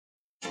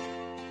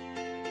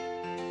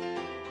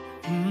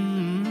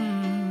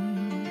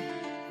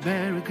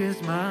Merry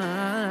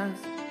Christmas,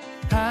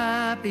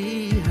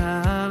 happy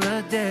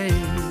holiday.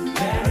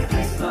 Merry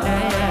Christmas,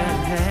 Merry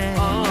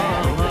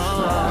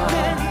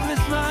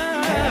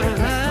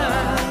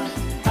Christmas,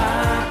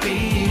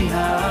 happy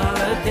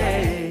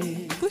holiday.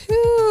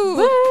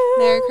 Woohoo!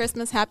 Merry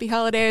Christmas, happy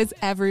holidays,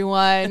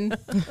 everyone.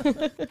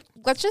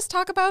 Let's just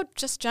talk about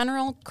just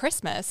general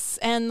Christmas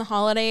and the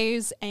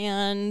holidays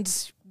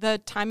and the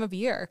time of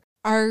year.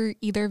 Are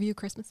either of you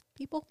Christmas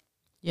people?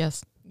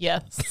 Yes.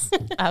 Yes,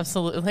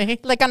 absolutely.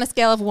 Like on a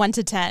scale of 1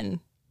 to 10.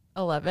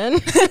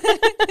 11.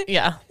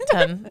 Yeah,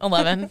 10,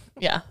 11.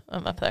 Yeah,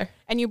 I'm up there.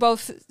 And you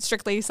both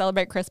strictly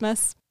celebrate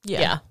Christmas?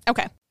 Yeah.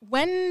 Okay.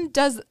 When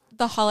does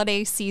the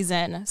holiday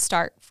season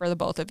start for the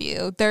both of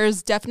you?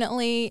 There's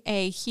definitely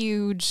a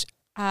huge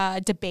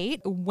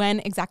debate when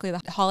exactly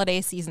the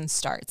holiday season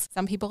starts.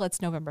 Some people,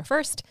 it's November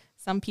 1st.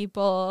 Some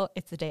people,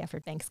 it's the day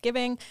after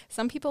Thanksgiving.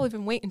 Some people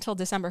even wait until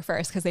December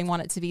 1st because they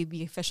want it to be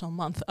the official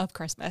month of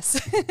Christmas.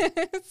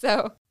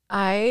 So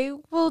I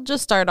will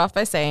just start off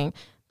by saying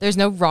there's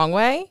no wrong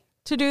way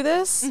to do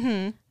this.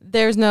 Mm-hmm.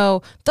 There's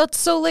no, that's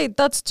so late,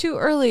 that's too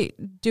early.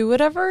 Do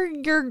whatever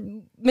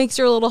makes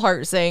your little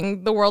heart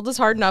sing. The world is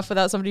hard enough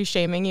without somebody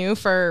shaming you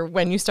for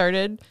when you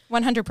started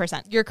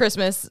 100%. your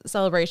Christmas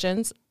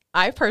celebrations.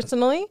 I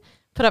personally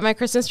put up my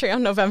Christmas tree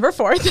on November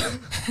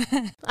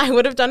 4th. I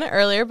would have done it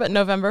earlier, but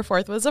November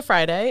 4th was a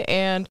Friday,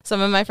 and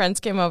some of my friends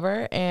came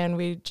over, and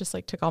we just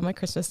like took all my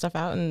Christmas stuff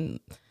out, and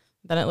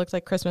then it looked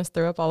like Christmas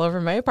threw up all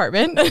over my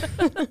apartment.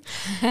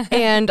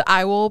 And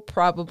I will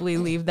probably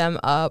leave them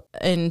up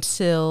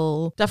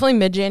until definitely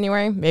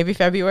mid-January, maybe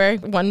February.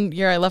 One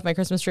year I left my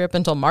Christmas tree up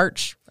until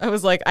March. I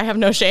was like, I have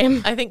no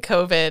shame. I think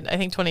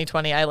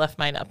 2020, I left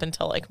mine up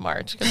until like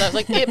March because I was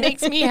like, it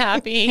makes me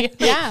happy.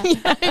 Yeah.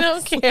 I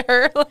don't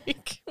care.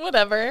 Like,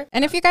 whatever.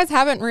 And if you guys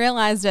haven't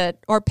realized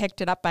it or picked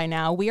it up by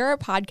now, we are a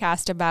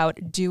podcast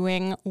about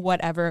doing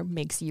whatever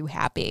makes you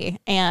happy.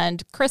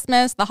 And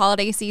Christmas, the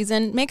holiday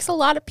season, makes a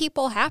lot of people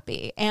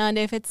happy. And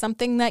if it's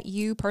something that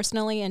you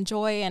personally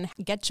enjoy and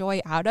get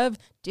joy out of,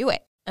 do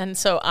it. And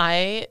so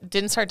I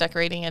didn't start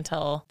decorating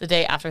until the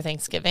day after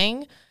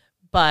Thanksgiving,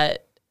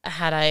 but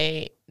had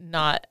I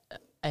not,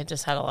 I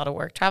just had a lot of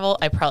work travel,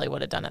 I probably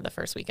would have done it the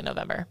first week in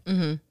November.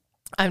 Mm-hmm.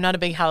 I'm not a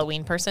big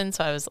Halloween person,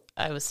 so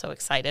I was so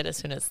excited as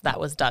soon as that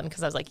was done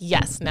because I was like,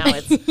 yes, now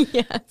it's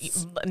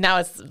Yes. now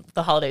it's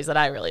the holidays that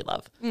I really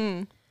love.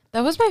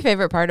 That was my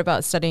favorite part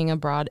about studying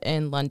abroad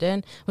in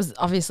London was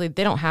obviously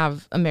they don't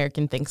have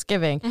American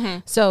Thanksgiving. Mm-hmm.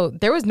 So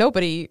there was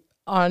nobody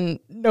on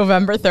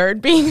November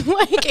 3rd being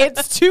like,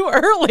 it's too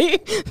early.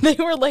 They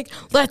were like,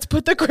 let's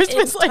put the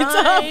Christmas lights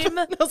time.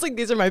 up. I was like,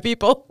 these are my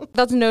people.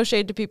 That's no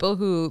shade to people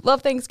who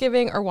love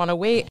Thanksgiving or want to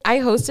wait. I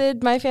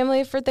hosted my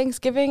family for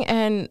Thanksgiving,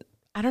 and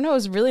I don't know, it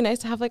was really nice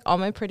to have like all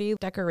my pretty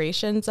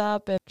decorations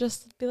up and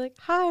just be like,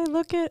 hi,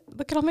 look at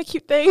all my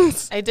cute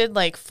things. I did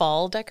like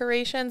fall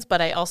decorations,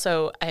 but I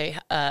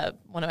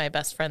one of my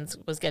best friends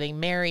was getting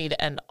married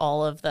and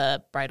all of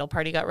the bridal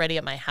party got ready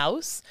at my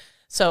house.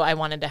 So I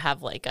wanted to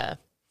have like a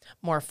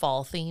more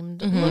fall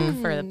themed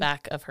look for the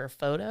back of her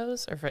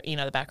photos or for,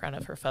 the background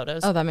of her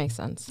photos. Oh, that makes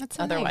sense. That's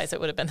so Otherwise nice. it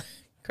would have been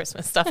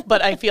Christmas stuff,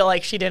 but I feel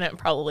like she didn't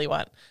probably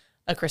want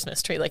a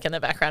Christmas tree like in the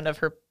background of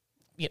her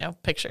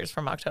pictures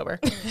from October.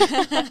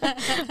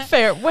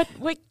 Fair. What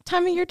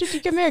time of year did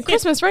you get married?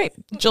 Christmas, right?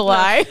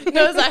 July.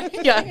 No,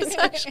 it was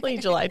actually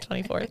July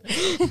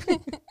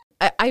 24th.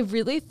 I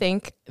really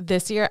think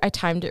this year I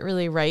timed it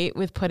really right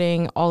with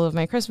putting all of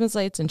my Christmas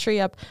lights and tree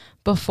up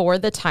before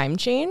the time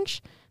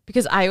change,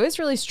 because I always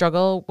really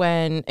struggle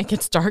when it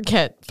gets dark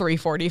at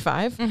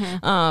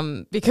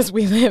 3:45 because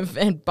we live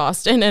in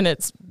Boston and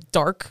it's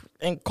dark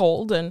and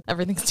cold and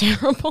everything's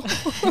terrible.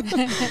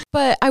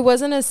 But I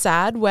wasn't as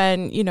sad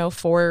when,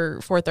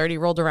 4:30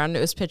 rolled around and it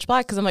was pitch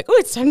black, because I'm like, oh,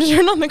 it's time to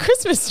turn on the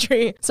Christmas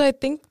tree. So I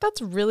think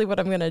that's really what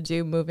I'm going to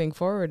do moving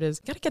forward is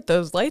got to get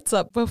those lights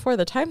up before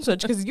the time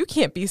switch, because you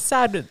can't be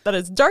sad that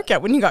it's dark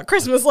out when you got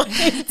Christmas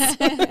lights.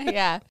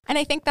 Yeah. And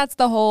I think that's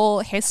the whole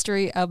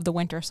history of the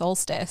winter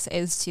solstice,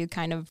 is to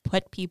kind of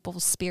put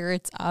people's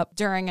spirits up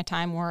during a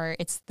time where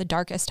it's the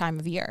darkest time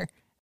of year.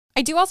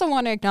 I do also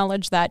want to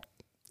acknowledge that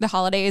the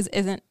holidays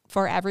isn't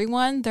for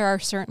everyone. There are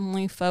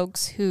certainly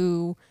folks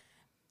who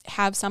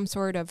have some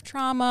sort of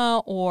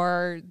trauma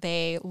or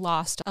they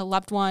lost a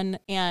loved one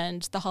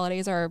and the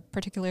holidays are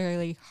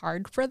particularly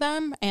hard for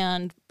them.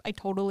 And I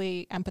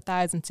totally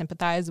empathize and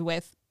sympathize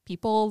with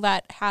people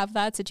that have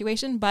that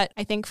situation. But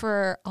I think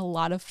for a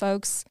lot of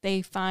folks,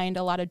 they find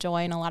a lot of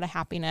joy and a lot of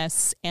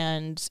happiness,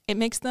 and it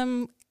makes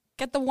them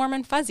get the warm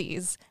and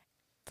fuzzies.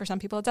 For some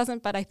people it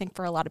doesn't, but I think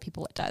for a lot of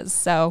people it does.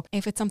 So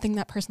if it's something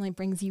that personally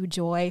brings you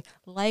joy,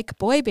 like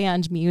boy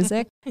band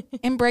music,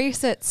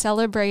 embrace it,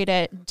 celebrate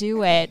it,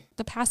 do it.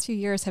 The past few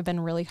years have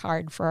been really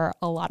hard for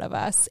a lot of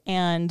us.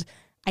 And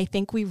I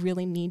think we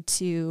really need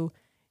to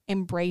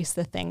embrace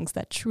the things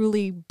that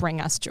truly bring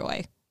us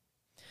joy.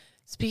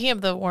 Speaking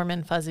of the warm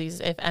and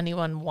fuzzies, if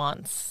anyone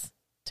wants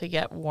to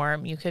get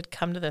warm, you could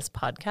come to this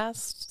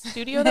podcast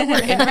studio that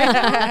we're in right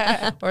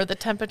now, where the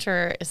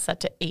temperature is set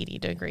to 80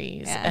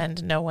 degrees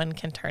and no one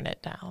can turn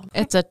it down.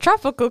 It's a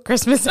tropical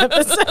Christmas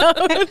episode.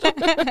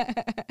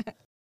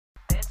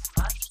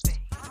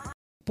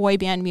 Boy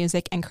band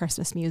music and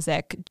Christmas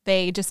music,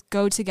 they just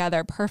go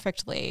together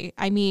perfectly.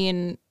 I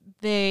mean,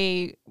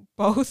 they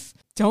both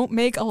don't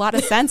make a lot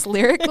of sense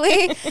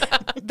lyrically.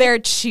 They're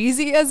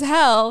cheesy as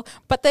hell,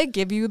 but they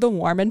give you the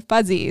warm and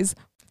fuzzies.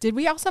 Did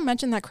we also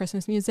mention that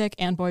Christmas music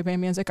and boy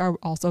band music are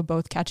also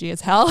both catchy as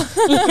hell?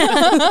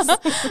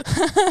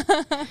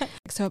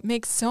 So it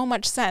makes so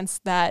much sense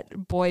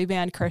that boy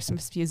band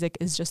Christmas music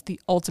is just the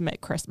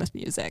ultimate Christmas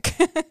music.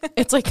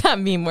 It's like that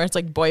meme where it's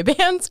like boy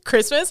bands,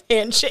 Christmas,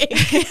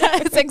 handshake.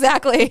 Yes,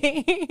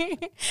 exactly.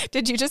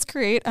 Did you just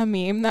create a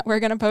meme that we're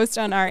going to post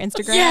on our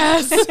Instagram?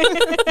 Yes.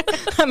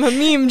 I'm a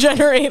meme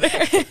generator.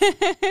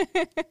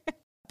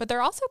 But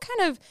there also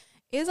kind of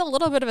is a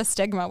little bit of a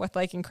stigma with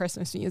liking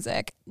Christmas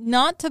music.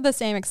 Not to the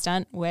same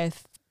extent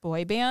with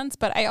boy bands,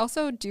 but I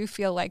also do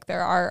feel like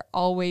there are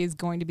always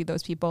going to be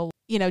those people,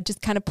 you know,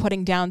 just kind of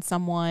putting down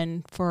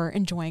someone for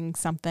enjoying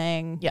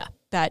something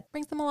that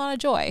brings them a lot of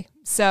joy.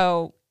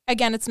 So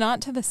again, it's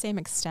not to the same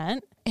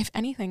extent. If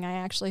anything, I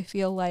actually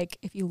feel like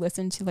if you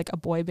listen to like a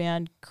boy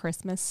band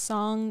Christmas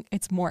song,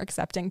 it's more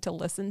accepting to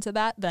listen to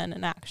that than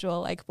an actual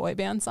like boy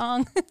band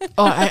song.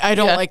 Oh, I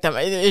don't like them.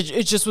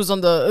 It just was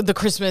on the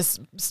Christmas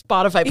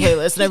Spotify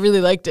playlist and I really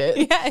liked it.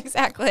 Yeah,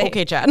 exactly.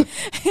 Okay, Chad.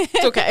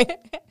 It's okay.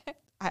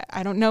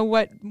 I don't know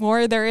what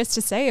more there is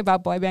to say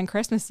about boy band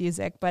Christmas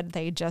music, but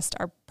they just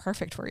are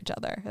perfect for each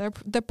other. They're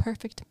the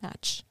perfect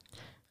match.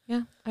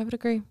 Yeah, I would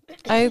agree.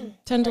 I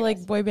tend to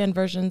like boy band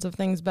versions of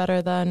things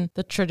better than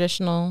the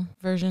traditional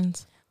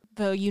versions.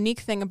 The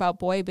unique thing about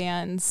boy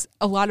bands,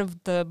 a lot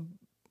of the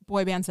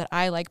boy bands that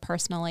I like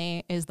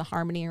personally, is the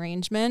harmony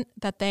arrangement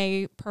that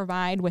they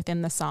provide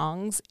within the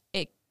songs.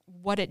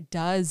 What it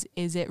does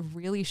is it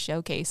really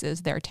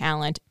showcases their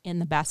talent in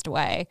the best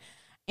way.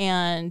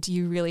 And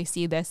you really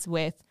see this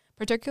with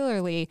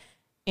particularly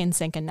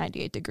NSYNC and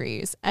 98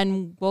 Degrees.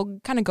 And we'll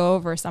kind of go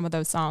over some of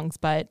those songs,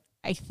 but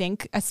I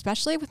think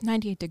especially with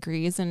 98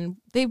 Degrees, and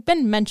they've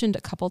been mentioned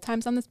a couple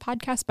times on this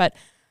podcast, but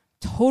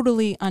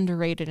totally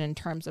underrated in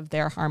terms of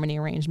their harmony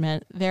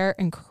arrangement. They're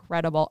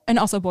incredible. And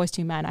also Boyz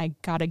II Men, I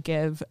gotta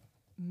give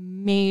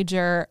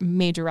major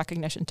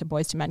recognition to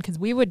Boyz II Men, because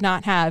we would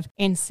not have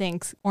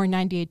NSYNC or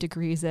 98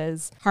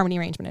 Degrees' harmony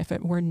arrangement if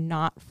it were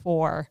not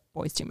for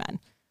Boyz II Men.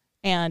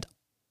 And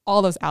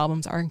all those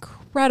albums are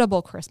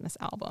incredible Christmas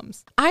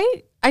albums.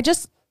 I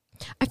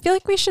feel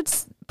like we should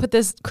put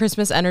this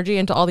Christmas energy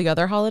into all the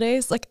other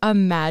holidays. Like,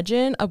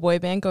 imagine a boy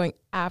band going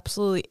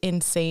absolutely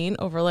insane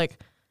over, like,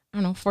 I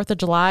don't know, 4th of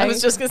July. I was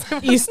just going to say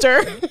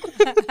Easter.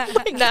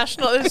 like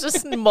national. There's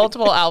just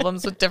multiple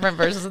albums with different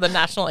versions of the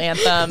national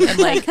anthem and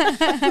like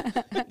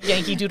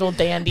Yankee Doodle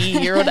Dandy.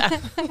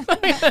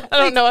 I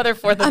don't know other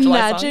 4th of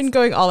July Imagine songs.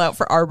 going all out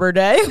for Arbor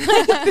Day.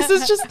 Like, this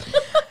is just,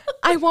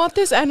 I want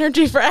this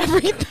energy for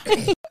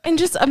everything. And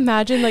just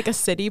imagine like a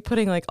city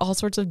putting like all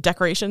sorts of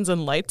decorations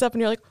and lights up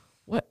and you're like,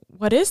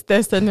 what is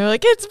this? And they're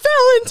like, it's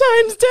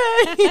Valentine's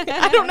Day.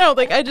 I don't know.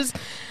 Like,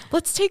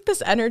 let's take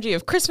this energy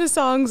of Christmas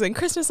songs and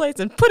Christmas lights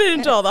and put it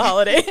into all the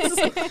holidays.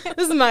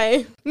 This is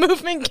my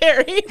movement,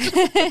 Carrie.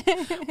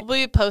 We'll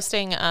be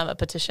posting a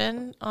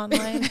petition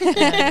online.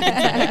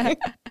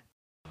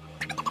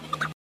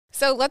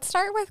 So let's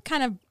start with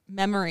kind of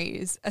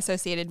memories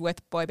associated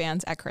with boy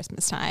bands at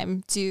Christmas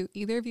time. Do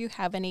either of you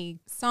have any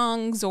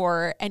songs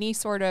or any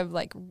sort of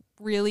like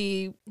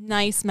really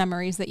nice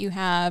memories that you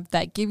have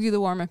that give you the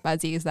warm and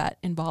fuzzies that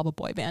involve a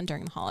boy band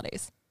during the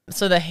holidays?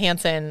 So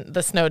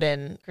the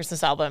Snowden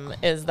Christmas album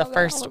is the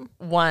first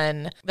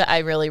one that I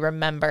really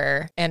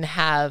remember and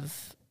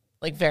have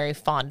like very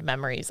fond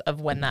memories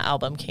of when that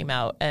album came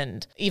out.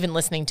 And even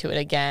listening to it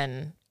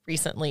again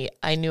recently,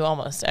 I knew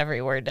almost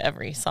every word to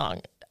every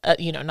song.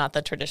 Not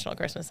the traditional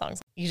Christmas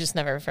songs. You just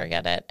never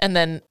forget it. And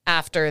then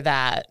after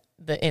that,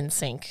 the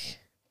NSYNC,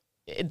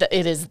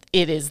 it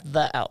is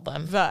the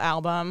album. The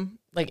album.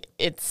 Like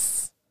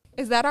it's.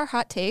 Is that our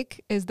hot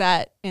take? Is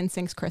that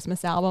NSYNC's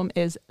Christmas album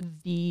is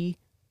the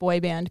boy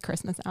band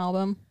Christmas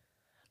album?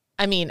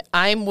 I mean,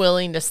 I'm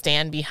willing to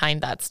stand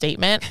behind that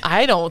statement.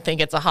 I don't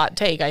think it's a hot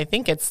take. I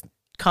think it's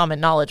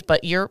common knowledge,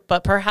 but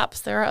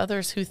perhaps there are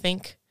others who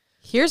think.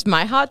 Here's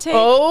my hot take.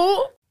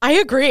 Oh, I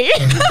agree.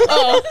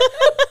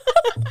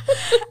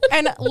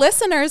 And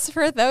listeners,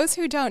 for those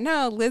who don't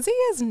know, Lizzie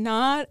is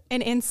not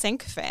an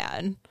NSYNC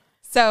fan.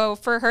 So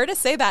for her to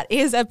say that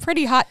is a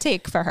pretty hot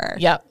take for her.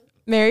 Yep.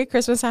 Merry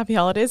Christmas, Happy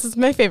Holidays is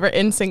my favorite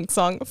NSYNC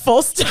song,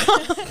 full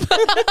stop.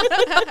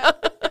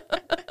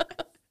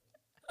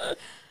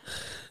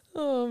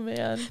 Oh,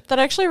 man. That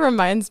actually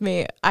reminds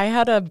me, I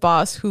had a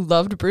boss who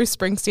loved Bruce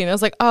Springsteen. I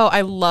was like, oh,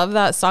 I love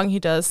that song he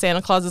does,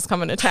 Santa Claus is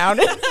Coming to Town.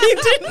 And he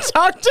didn't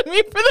talk to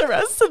me for the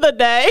rest of the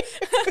day.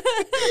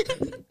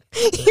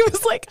 He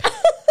was like,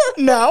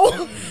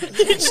 no.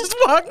 He just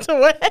walked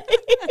away.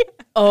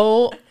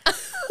 Oh,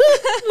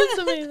 that's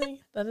amazing.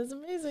 That is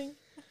amazing.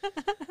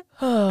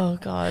 Oh,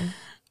 God.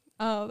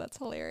 Oh, that's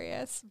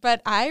hilarious.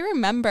 But I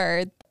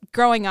remember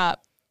growing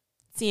up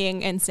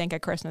seeing NSYNC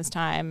at Christmas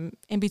time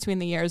in between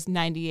the years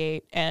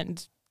 98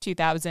 and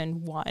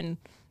 2001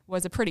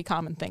 was a pretty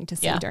common thing to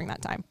see during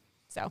that time.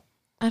 So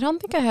I don't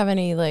think I have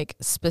any like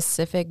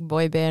specific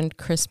boy band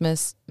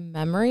Christmas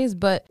memories,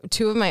 but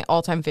two of my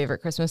all-time favorite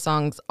Christmas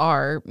songs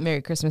are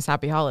Merry Christmas,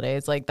 Happy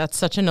Holidays. Like that's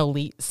such an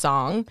elite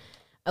song.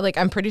 Like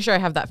I'm pretty sure I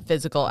have that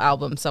physical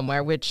album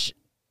somewhere, which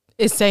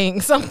is saying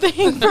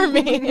something for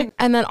me.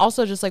 And then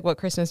also just like What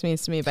Christmas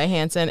Means to Me by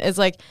Hanson is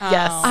like,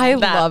 Yes, I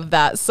love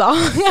that song.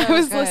 I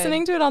was good.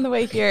 listening to it on the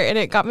way here and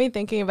it got me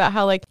thinking about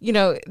how like, you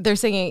know, they're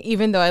singing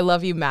Even Though I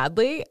Love You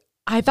Madly.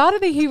 I thought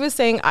that he was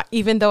saying,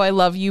 even though I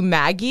love you,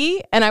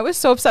 Maggie. And I was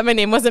so upset my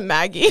name wasn't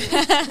Maggie.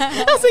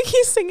 I was like,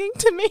 he's singing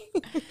to me.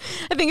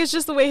 I think it's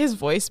just the way his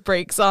voice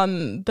breaks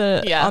on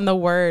the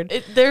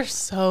word. They're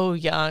so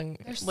young.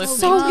 They're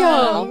so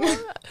young.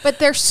 but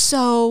they're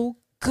so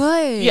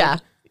good. Yeah.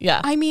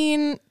 Yeah. I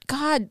mean,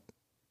 God,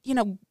 you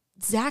know,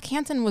 Zach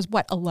Hanson was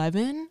what,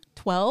 11,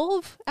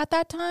 12 at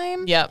that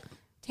time? Yep.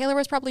 Taylor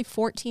was probably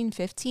 14,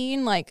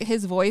 15. Like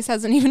his voice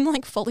hasn't even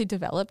like fully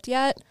developed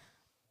yet.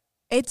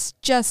 It's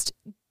just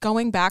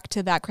going back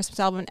to that Christmas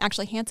album.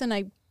 Actually, Hanson,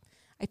 I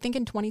think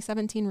in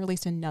 2017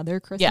 released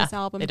another Christmas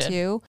album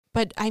too.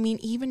 But I mean,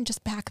 even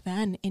just back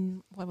then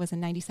in what was it,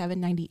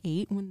 97,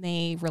 98, when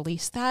they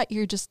released that,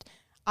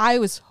 I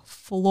was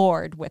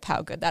floored with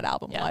how good that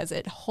album was.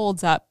 It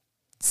holds up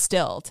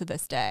still to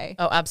this day.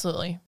 Oh,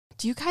 absolutely.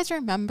 Do you guys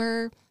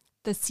remember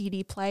the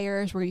CD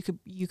players where you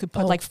could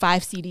put like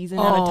 5 CDs in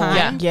at a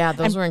time? Yeah,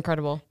 those were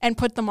incredible. And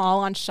put them all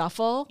on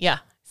shuffle? Yeah.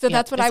 So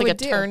that's what it's I like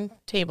would a do.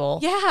 turntable.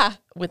 Yeah.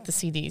 With the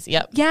CDs.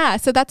 Yep. Yeah.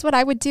 So that's what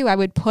I would do. I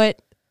would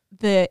put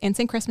the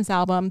NSYNC Christmas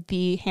album,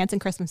 the Hanson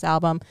Christmas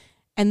album,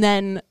 and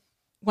then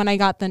when I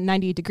got the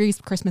 98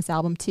 Degrees Christmas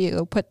album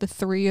too, put the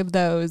 3 of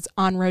those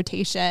on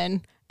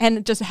rotation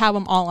and just have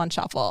them all on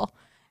shuffle.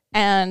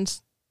 And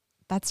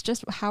that's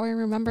just how I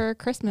remember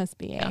Christmas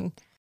being.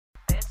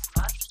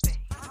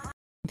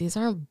 These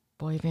aren't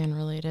boy band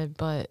related,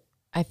 but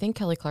I think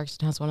Kelly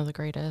Clarkson has one of the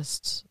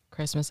greatest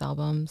Christmas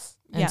albums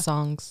and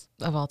songs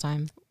of all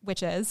time,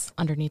 Which is?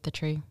 Underneath the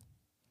Tree.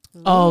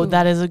 Oh,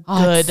 that is a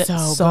good it's so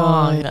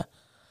song. good.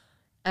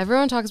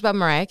 Everyone talks about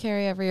Mariah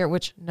Carey every year,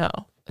 which No.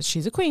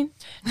 she's a queen.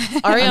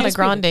 Ariana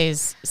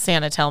Grande's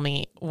Santa Tell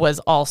Me was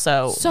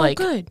also So like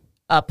good.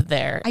 up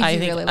there. I I do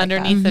think really like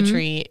Underneath that. the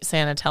Tree,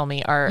 Santa Tell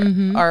Me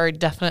are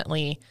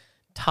definitely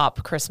top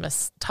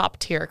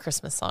tier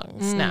Christmas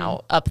songs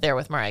now, up there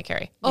with Mariah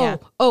Carey. Yeah.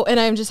 Oh, and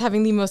I'm just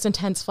having the most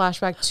intense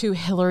flashback to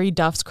Hilary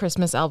Duff's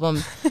Christmas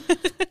album.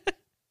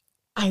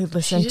 I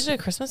listened She did a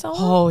Christmas album?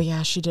 Oh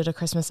yeah, she did a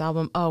Christmas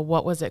album. Oh,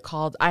 what was it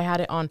called? I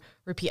had it on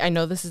repeat. I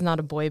know this is not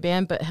a boy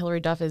band, but Hilary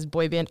Duff is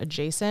boy band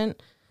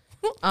adjacent.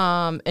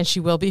 And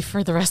she will be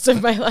for the rest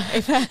of my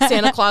life.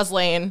 Santa Claus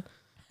Lane.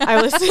 I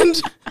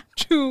listened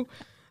to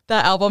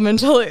that album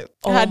until it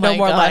had no my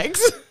more God.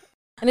 legs.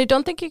 And I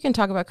don't think you can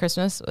talk about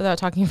Christmas without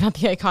talking about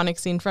the iconic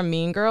scene from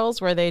Mean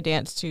Girls where they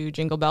dance to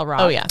Jingle Bell Rock.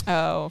 Oh, yeah.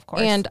 Oh, of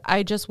course. And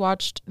I just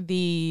watched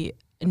the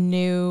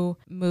new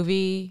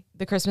movie,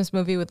 the Christmas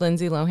movie with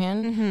Lindsay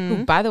Lohan,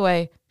 who, by the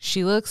way,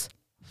 she looks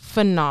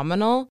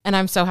phenomenal. And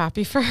I'm so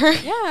happy for her.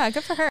 yeah,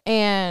 good for her.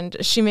 And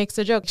she makes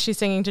a joke. She's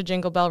singing to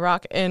Jingle Bell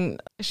Rock.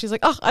 And she's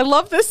like, oh, I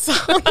love this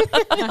song.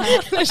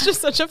 And it's just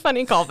such a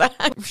funny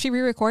callback. She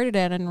re-recorded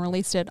it and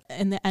released it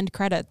in the end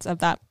credits of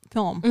that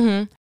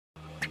film.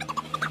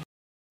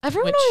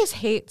 Everyone always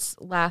hates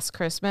Last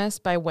Christmas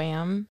by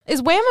Wham.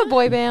 Is Wham a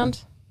boy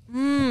band?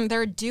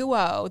 They're a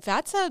duo.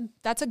 That's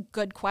a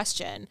good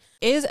question.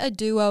 Is a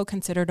duo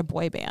considered a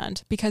boy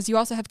band? Because you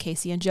also have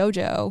Casey and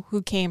JoJo,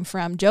 who came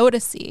from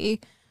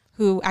Jodeci,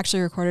 who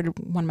actually recorded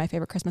one of my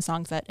favorite Christmas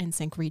songs that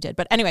NSYNC redid.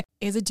 But anyway,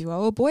 is a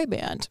duo a boy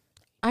band?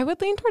 I would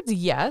lean towards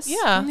yes.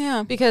 Yeah.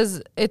 Yeah.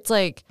 Because it's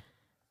like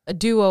a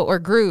duo or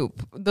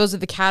group. Those are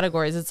the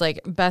categories. It's like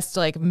best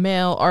like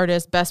male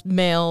artist, best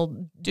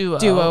male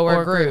duo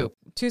or group.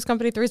 Two's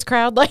company, three's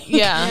crowd. Like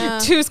Yeah.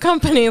 Two's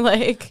company.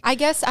 Like I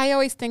guess I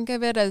always think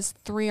of it as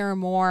 3 or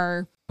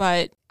more,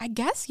 but I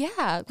guess,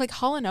 yeah, like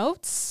Hall &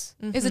 Oates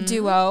is a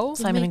duo.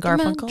 Simon and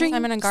Garfunkel.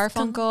 Simon and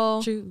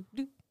Garfunkel. True.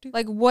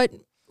 Like, what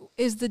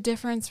is the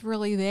difference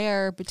really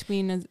there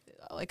between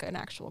like an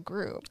actual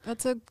group?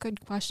 That's a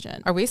good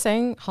question. Are we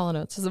saying Hall &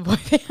 Oates is a boy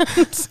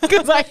band?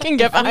 Because I can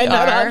get behind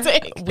that hot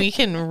take. We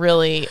can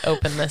really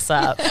open this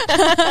up.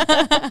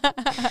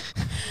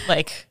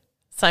 Like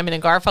Simon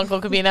and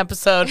Garfunkel could be an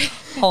episode.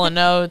 Hall &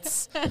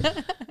 Oates,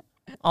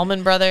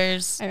 Allman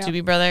Brothers, I know.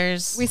 Doobie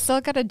Brothers. We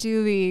still got to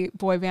do the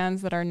boy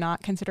bands that are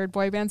not considered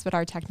boy bands, but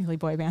are technically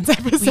boy bands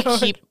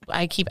episode.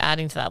 I keep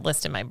adding to that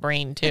list in my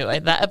brain too.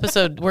 That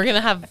episode, we're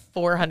gonna have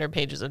 400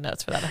 pages of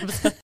notes for that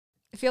episode.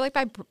 I feel like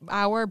by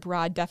our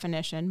broad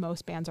definition,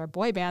 most bands are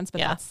boy bands, but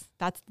Yeah.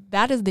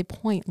 that is the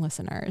point,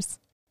 listeners.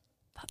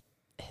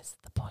 Is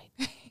the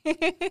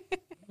point.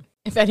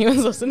 If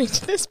anyone's listening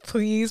to this,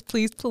 please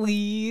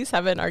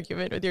have an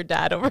argument with your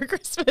dad over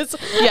Christmas.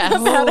 Yes.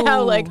 About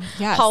how like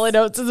yes. Hall &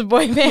 Oates is a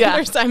boy band Yeah.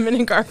 or Simon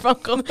and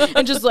Garfunkel.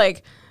 And just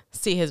like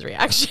see his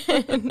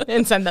reaction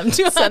and send them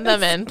to us. Send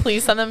them in.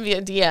 Please send them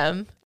via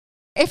DM.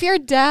 If your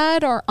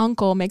dad or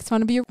uncle makes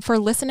fun of you for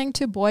listening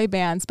to boy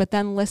bands, but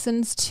then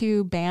listens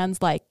to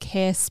bands like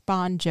Kiss,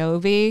 Bon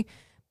Jovi,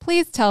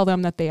 please tell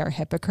them that they are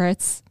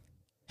hypocrites.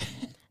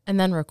 And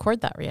then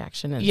record that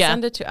reaction and Yeah.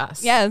 send it to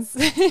us. Yes.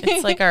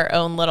 It's like our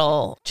own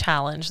little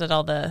challenge that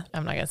all the,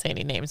 I'm not going to say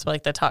any names, but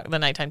like the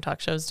nighttime talk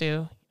shows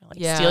do. Like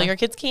Yeah. steal your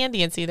kids'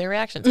 candy and see their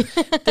reactions.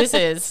 This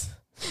is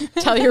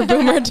Tell your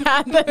boomer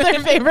dad that their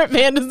favorite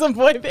band is a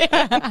boy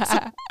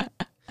band.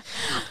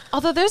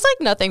 Although there's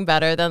like nothing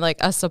better than like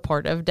a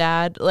supportive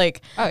dad.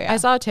 Like Oh, yeah. I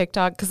saw a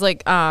TikTok because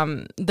like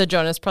the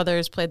Jonas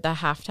Brothers played the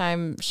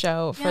halftime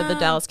show for the Yeah.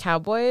 Dallas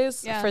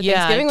Cowboys Yeah. for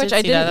Yeah, Thanksgiving, I which did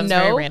I see that. That didn't was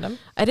very know. random.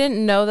 I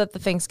didn't know that the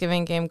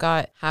Thanksgiving game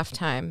got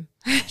halftime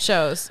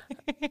shows.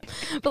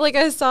 But like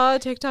I saw a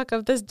TikTok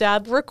of this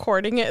dad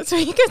recording it so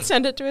he could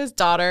send it to his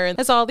daughter. And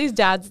I saw all these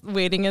dads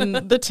waiting in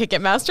the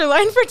Ticketmaster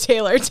line for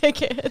Taylor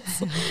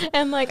tickets.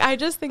 And like I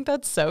just think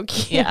that's so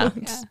cute. Yeah.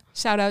 Yeah.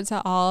 Shout out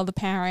to all the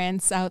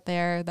parents out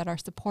there that are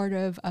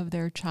supportive of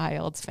their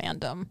child's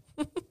fandom.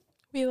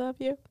 We love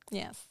you.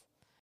 Yes.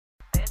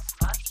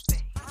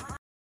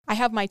 I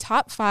have my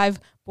top 5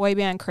 boy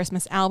band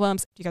Christmas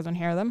albums. Do you guys want to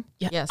hear them?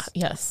 Yeah. Yes.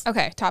 Yes.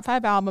 Okay, top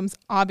 5 albums.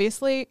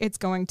 Obviously, it's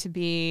going to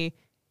be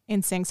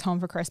NSYNC's Home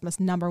for Christmas,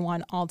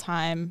 #1 all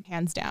time,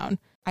 hands down.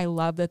 I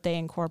love that they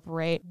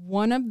incorporate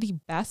one of the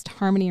best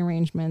harmony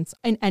arrangements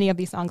in any of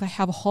these songs. I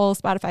have a whole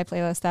Spotify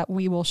playlist that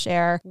we will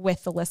share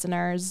with the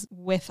listeners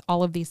with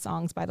all of these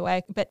songs, by the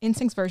way. But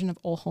NSYNC's version of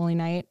Oh Holy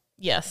Night,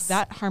 Yes.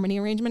 that harmony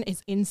arrangement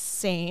is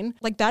insane.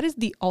 Like, that is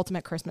the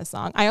ultimate Christmas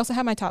song. I also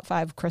have my top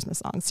 5 Christmas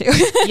songs too.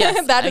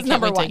 Yes. That I is can't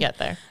number wait one. to get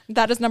there.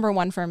 That is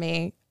 #1 for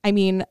me. I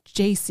mean,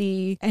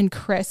 JC and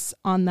Chris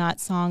on that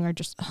song are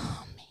just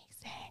amazing.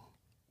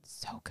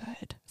 So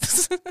good.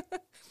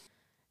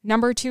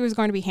 Number 2 is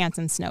going to be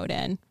Hanson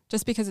Snowden,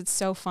 just because it's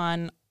so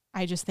fun.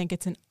 I just think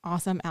it's an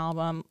awesome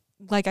album.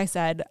 Like I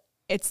said,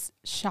 it's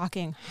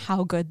shocking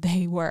how good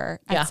they were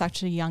Yeah. at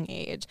such a young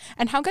age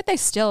and how good they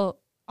still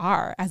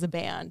are as a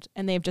band,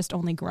 and they've just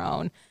only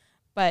grown.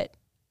 But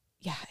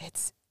yeah,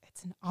 it's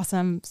an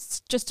awesome,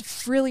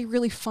 just really,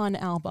 really fun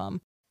album.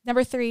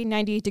 Number 3,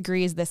 98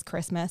 Degrees This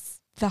Christmas.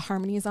 The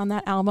harmonies on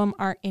that album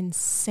are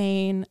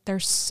insane. They're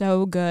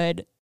so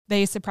good.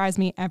 They surprise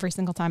me every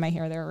single time I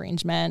hear their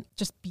arrangement.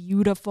 Just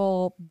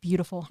beautiful,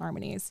 beautiful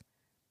harmonies.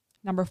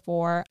 Number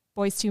 4,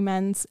 Boyz II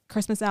Men's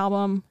Christmas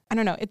album. I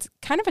don't know. It's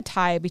kind of a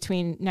tie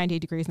between 98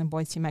 Degrees and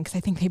Boyz II Men because I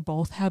think they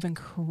both have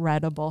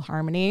incredible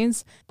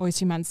harmonies. Boyz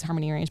II Men's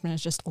harmony arrangement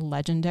is just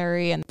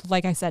legendary. And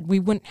like I said, we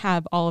wouldn't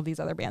have all of these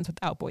other bands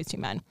without Boyz II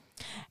Men.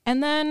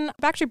 And then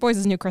Backstreet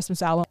Boys' new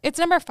Christmas album. It's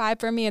number 5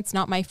 for me. It's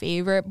not my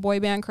favorite boy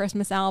band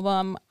Christmas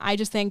album. I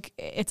just think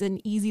it's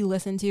an easy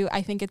listen to.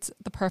 I think it's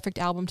the perfect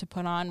album to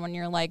put on when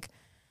you're like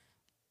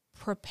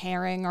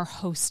preparing or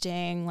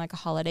hosting like a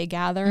holiday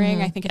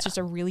gathering. I think it's just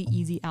a really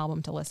easy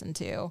album to listen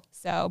to.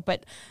 So,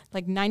 but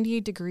like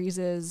 98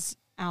 Degrees'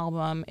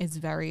 album is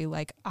very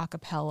like a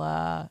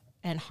cappella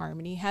and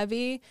harmony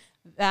heavy.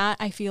 That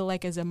I feel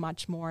like is a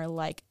much more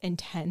like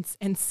intense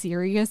and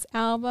serious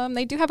album.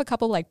 They do have a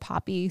couple like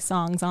poppy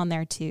songs on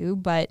there too,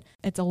 but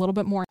it's a little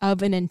bit more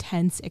of an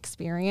intense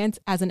experience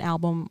as an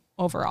album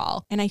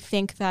overall. And I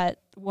think that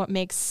what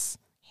makes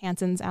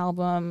Hanson's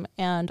album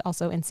and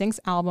also NSYNC's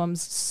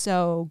albums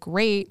so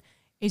great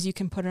is you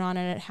can put it on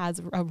and it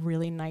has a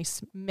really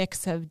nice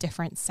mix of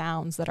different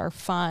sounds that are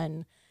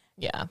fun.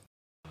 Yeah.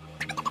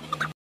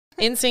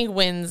 NSYNC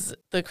wins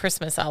the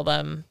Christmas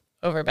album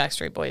over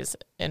Backstreet Boys,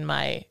 in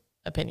my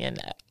opinion,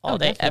 all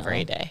day,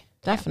 every day.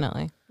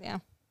 Definitely. Yeah.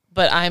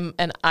 But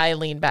I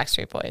lean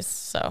Backstreet Boys,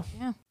 so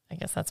Yeah. I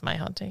guess that's my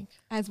hot take.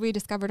 As we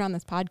discovered on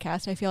this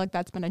podcast, I feel like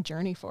that's been a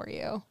journey for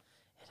you.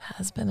 It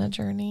has been a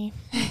journey.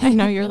 I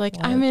know you're like,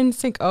 I'm in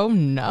sync. Oh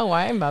no,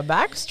 I'm a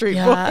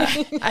Backstreet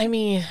Boy. I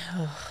mean,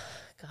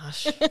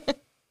 gosh.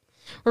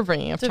 We're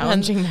bringing up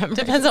Depends- challenging memories.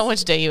 Depends on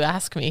which day you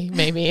ask me,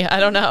 maybe. I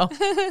don't know.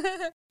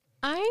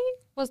 I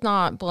was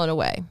not blown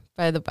away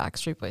by the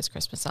Backstreet Boys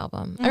Christmas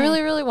album. I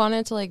really, really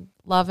wanted to like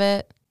love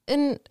it,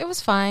 and it was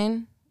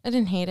fine. I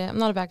didn't hate it. I'm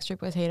not a Backstreet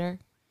Boys hater.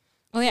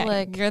 Well, yeah,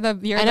 Like, you're the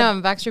I know I'm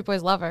a Backstreet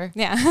Boys lover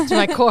Yeah. to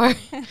my core.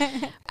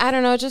 I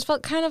don't know. It just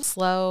felt kind of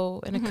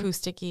slow and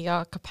acoustic-y,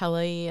 a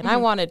cappella-y, and I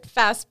wanted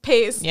fast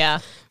pace. Yeah.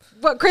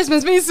 What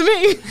Christmas means to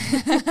me.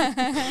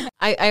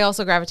 I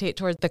also gravitate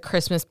towards the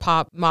Christmas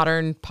pop,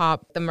 modern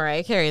pop, the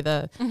Mariah Carey,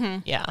 the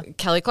Yeah.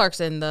 Kelly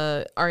Clarkson,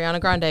 the Ariana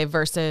Grande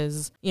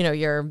versus, you know,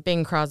 your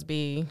Bing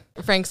Crosby,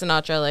 Frank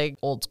Sinatra, like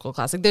old school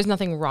classic. There's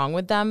nothing wrong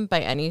with them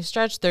by any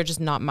stretch. They're just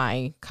not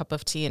my cup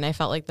of tea. And I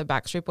felt like the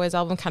Backstreet Boys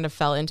album kind of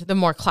fell into the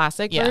more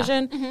classic Yeah.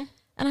 version.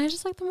 And I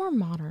just like the more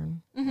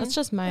modern. That's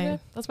just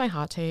that's my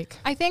hot take.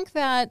 I think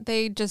that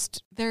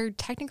they're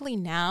technically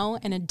now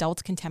an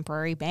adult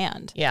contemporary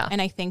band. Yeah.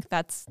 And I think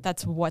that's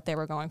what they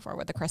were going for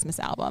with the Christmas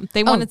album.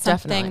 They wanted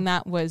something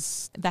definitely.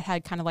 that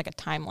had kind of like a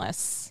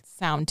timeless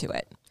sound to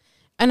it.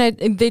 And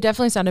they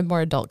definitely sounded more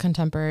adult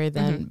contemporary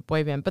than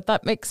boy band. But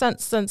that makes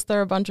sense since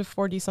they're a bunch of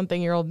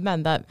 40-something-year-old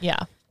men that Yeah.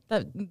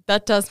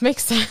 That does make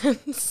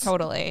sense.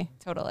 Totally.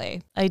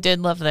 I did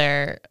love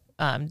their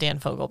Dan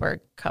Fogelberg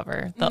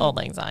cover, the Auld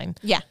Lang Syne.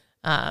 Yeah.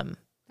 Um,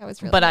 That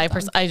was really but well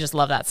done. I just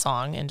love that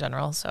song in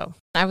general. So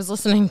I was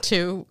listening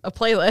to a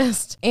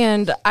playlist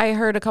and I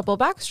heard a couple of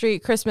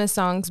Backstreet Christmas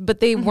songs, but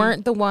they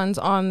weren't the ones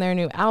on their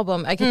new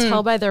album. I could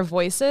tell by their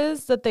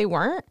voices that they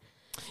weren't.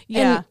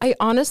 Yeah. And I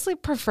honestly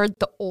preferred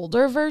the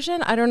older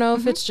version. I don't know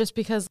if it's just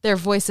because their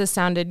voices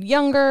sounded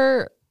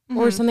younger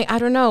or something. I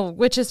don't know,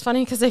 which is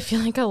funny because I feel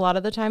like a lot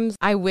of the times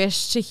I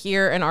wish to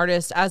hear an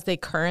artist as they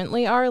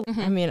currently are.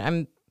 I mean,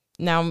 I'm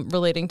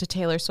relating to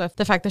Taylor Swift.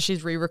 The fact that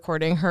she's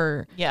re-recording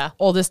her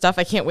oldest stuff,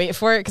 I can't wait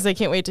for it because I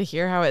can't wait to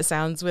hear how it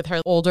sounds with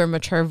her older,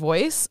 mature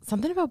voice.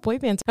 Something about boy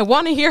bands. I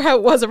want to hear how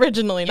it was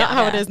originally, not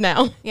how it is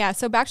now. Yeah,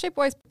 so Backstreet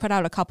Boys put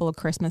out a couple of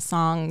Christmas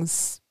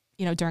songs,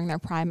 during their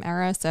prime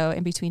era, so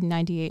in between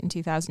 98 and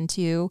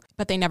 2002,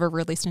 but they never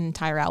released an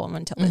entire album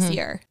until this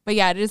year. But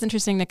yeah, it is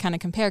interesting to kind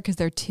of compare because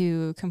they're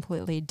two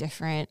completely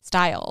different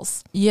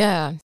styles.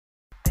 Yeah.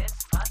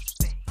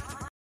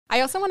 I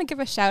also want to give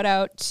a shout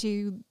out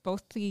to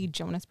both the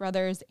Jonas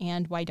Brothers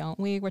and Why Don't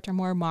We, which are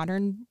more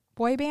modern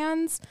boy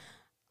bands.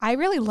 I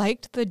really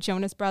liked the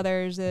Jonas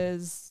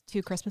Brothers'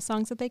 2 Christmas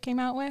songs that they came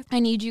out with. I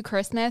Need You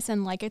Christmas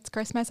and Like It's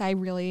Christmas. I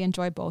really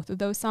enjoy both of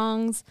those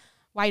songs.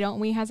 Why Don't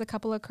We has a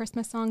couple of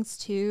Christmas songs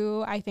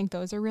too. I think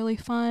those are really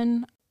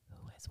fun.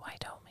 who is Why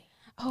Don't We?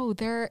 Oh,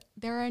 they're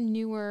a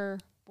newer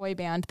boy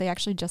band. They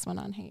actually just went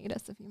on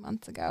hiatus a few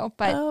months ago.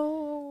 But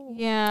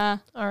yeah.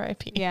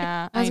 R.I.P.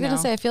 Yeah. I was going to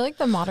know. say, I feel like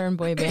the modern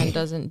boy band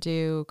doesn't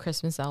do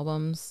Christmas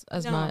albums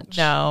as much.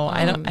 No,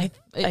 I don't.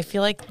 I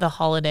feel like the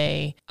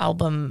holiday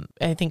album,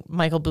 I think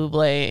Michael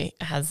Bublé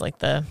has like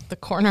the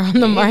corner on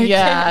the market.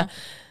 Yeah.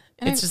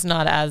 And It's just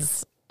not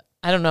as,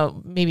 I don't know,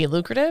 maybe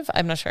lucrative.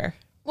 I'm not sure.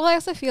 Well, I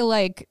also feel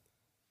like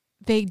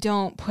they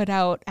don't put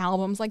out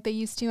albums like they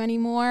used to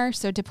anymore.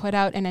 So to put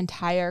out an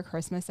entire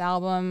Christmas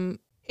album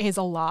is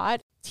a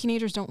lot.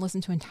 Teenagers don't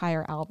listen to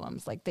entire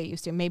albums like they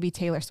used to. Maybe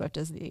Taylor Swift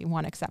is the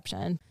one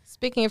exception.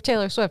 Speaking of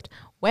Taylor Swift,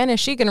 when is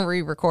she going to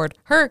re-record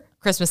her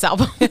Christmas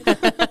album?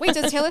 Wait,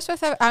 does Taylor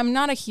Swift have... I'm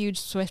not a huge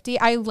Swiftie.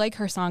 I like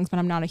her songs, but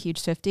I'm not a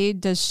huge Swiftie.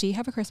 Does she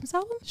have a Christmas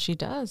album? She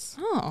does.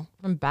 Oh,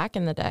 From back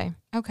in the day.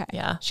 okay.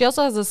 Yeah. She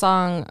also has a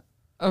song,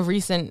 a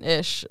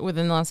recent-ish,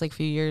 within the last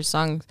few years,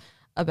 song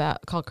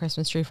called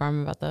Christmas Tree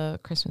Farm, about the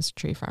Christmas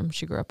tree farm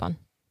she grew up on.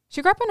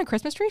 She grew up on a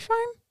Christmas tree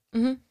farm?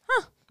 Mm-hmm.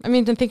 Huh. I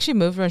mean, I think she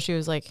moved when she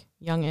was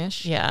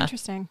youngish. Yeah.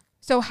 Interesting.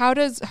 So how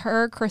does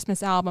her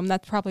Christmas album,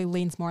 that probably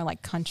leans more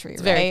like country,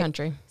 It's right? very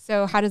country.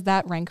 So how does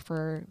that rank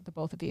for the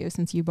both of you,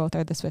 since you both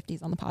are the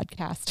Swifties on the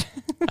podcast?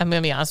 I'm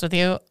going to be honest with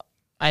you.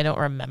 I don't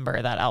remember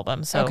that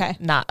album. So Okay.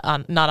 not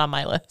on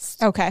my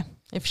list. Okay.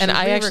 And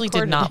I actually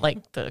did re-recorded not it.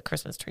 like the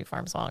Christmas Tree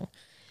Farm song.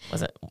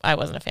 I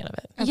wasn't a fan of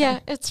it. Yeah,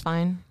 it's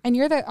fine. And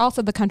you're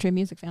also the country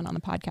music fan on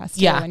the podcast,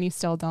 too, Yeah. and you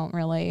still don't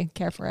really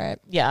care for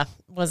it. Yeah.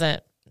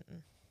 Wasn't.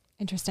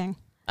 Interesting.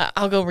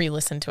 I'll go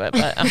re-listen to it,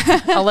 but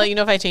I'll let you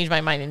know if I change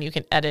my mind and you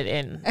can edit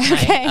in my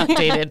Okay.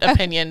 updated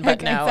opinion. But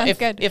Okay, no, sounds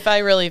good. if I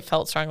really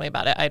felt strongly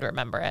about it, I'd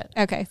remember it.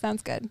 Okay,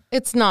 sounds good.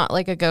 It's not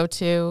like a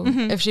go-to.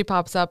 If she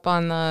pops up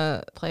on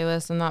the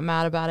playlist, I'm not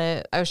mad about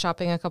it. I was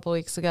shopping a couple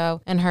weeks ago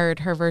and heard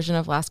her version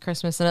of Last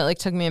Christmas, and it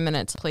took me a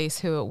minute to place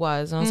who it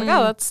was. And I was like,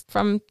 oh, that's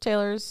from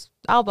Taylor's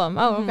album.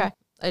 Oh, okay.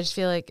 I just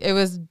feel like it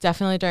was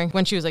definitely during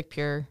when she was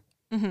pure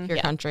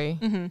country,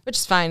 which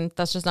is fine.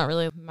 That's just not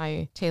really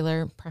my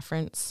Taylor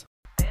preference.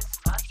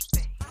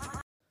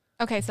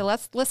 Okay, so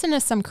let's listen to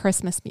some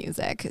Christmas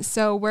music.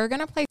 So we're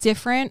going to play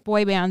different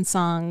boy band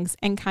songs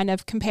and kind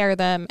of compare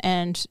them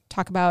and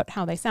talk about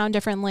how they sound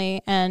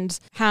differently and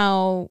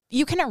how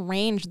you can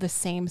arrange the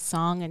same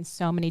song in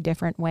so many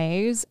different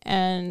ways.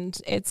 And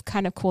it's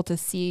kind of cool to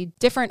see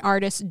different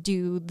artists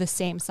do the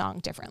same song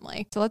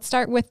differently. So let's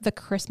start with the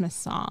Christmas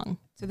song.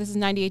 So this is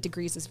 98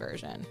 Degrees'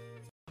 version.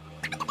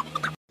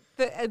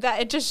 That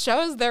it just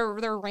shows their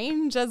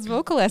range as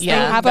vocalists.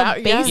 Yeah, they have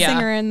a bass yeah.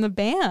 singer in the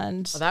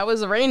band. Well, that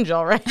was a range,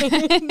 all right.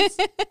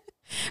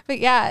 But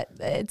yeah,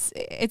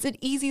 it's an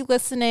easy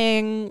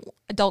listening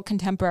adult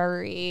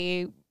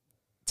contemporary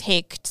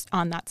take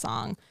on that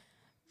song.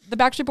 The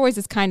Backstreet Boys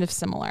is kind of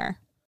similar.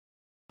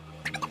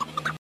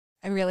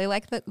 I really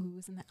like the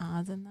oohs and the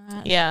ahs in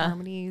that. Yeah. The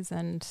harmonies,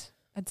 and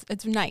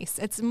it's nice.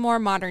 It's a more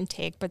modern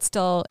take, but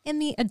still in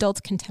the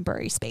adult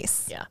contemporary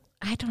space. Yeah.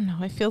 I don't know.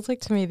 It feels like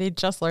to me they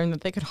just learned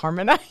that they could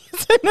harmonize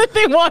and that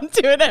they want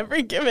to at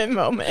every given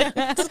moment.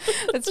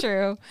 That's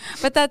true.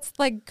 But that's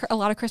like a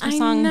lot of Christmas I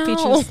song know.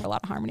 features a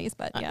lot of harmonies,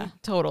 but yeah.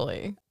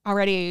 Totally.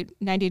 Already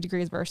 98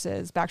 Degrees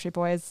versus Backstreet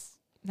Boys.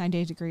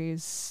 98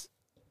 Degrees,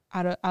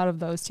 out of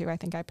those two, I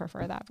think I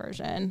prefer that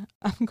version.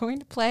 I'm going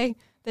to play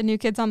the New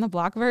Kids on the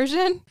Block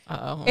version.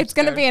 Uh-oh. It's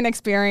going to be an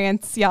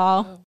experience,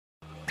 y'all.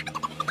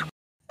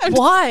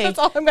 Why? That's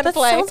all I'm going to That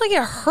play. sounds like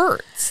it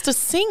hurts to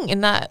sing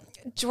in that.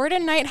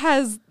 Jordan Knight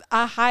has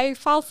a high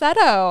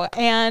falsetto,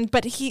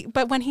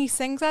 but when he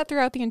sings that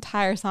throughout the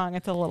entire song,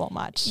 it's a little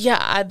much. Yeah,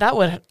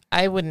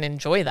 I wouldn't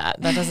enjoy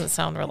that. That doesn't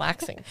sound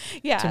relaxing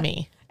Yeah. to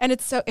me. And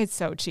it's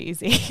so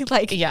cheesy.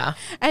 Like, Yeah.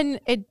 and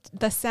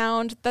the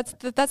sound, that's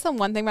the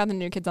one thing about the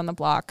New Kids on the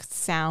Block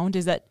sound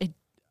is that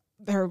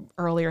their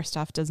earlier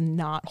stuff does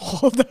not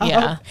hold up.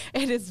 Yeah.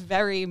 It is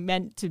very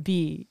meant to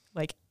be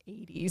like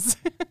 80s.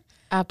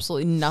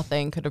 Absolutely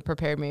nothing could have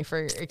prepared me for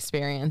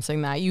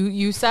experiencing that.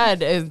 You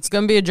said it's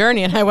going to be a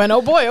journey, and I went,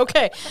 oh boy,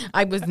 okay.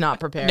 I was not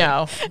prepared.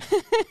 No.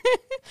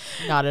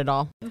 Not at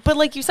all. But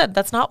like you said,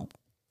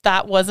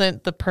 that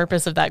wasn't the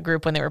purpose of that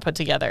group when they were put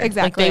together.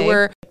 Exactly.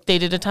 Like they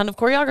did a ton of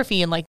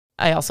choreography, and like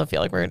I also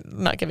feel like we're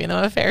not giving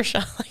them a fair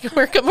shot. Like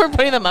we're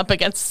putting them up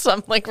against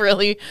some like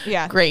really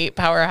great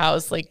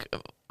powerhouse like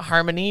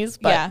harmonies.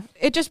 But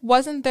it just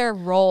wasn't their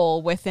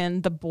role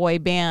within the boy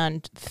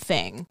band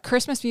thing.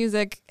 Christmas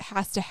music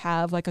has to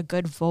have like a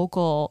good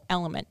vocal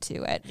element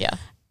to it. Yeah.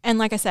 And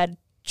like I said,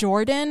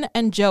 Jordan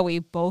and Joey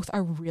both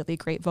are really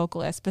great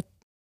vocalists, but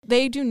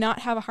they do not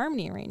have a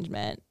harmony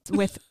arrangement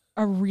with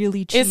a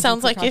really cheesy it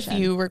sounds like if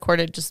percussion. you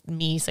recorded just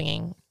me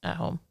singing at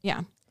home.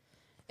 Yeah.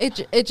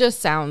 It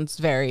just sounds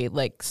very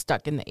like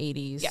stuck in the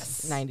 80s,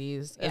 Yes.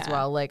 90s as Yeah.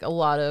 well. Like a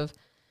lot of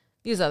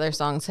these other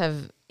songs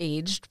have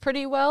aged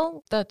pretty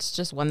well. That's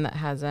just one that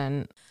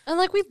hasn't. And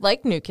like we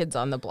like New Kids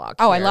on the Block.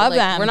 Oh, I here. love Like,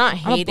 them. We're not I'm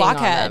a hating on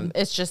blockhead. them.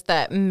 It's just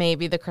that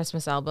maybe the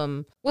Christmas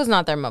album was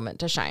not their moment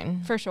to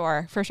shine. For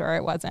sure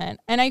it wasn't.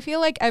 And I feel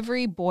like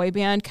every boy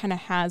band kind of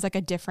has like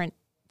a different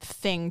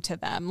thing to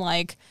them.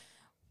 Like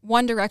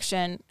One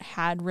Direction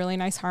had really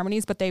nice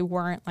harmonies, but they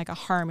weren't like a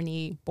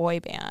harmony boy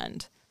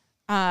band.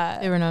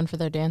 They were known for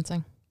their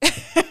dancing.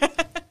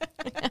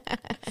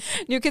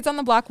 New Kids on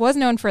the Block was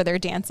known for their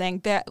dancing.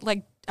 That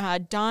like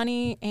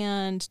Donnie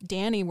and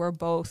Danny were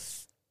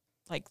both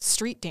like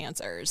street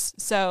dancers,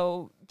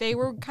 so they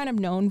were kind of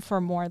known for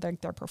more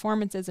like their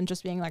performances and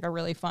just being like a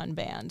really fun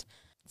band.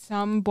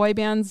 Some boy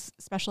bands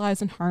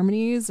specialize in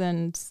harmonies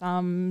and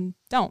some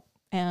don't,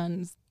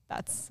 and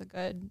that's a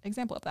good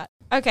example of that.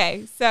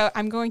 Okay, so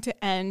I'm going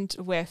to end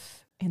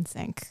with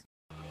NSYNC.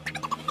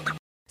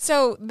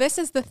 So this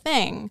is the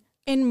thing.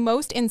 In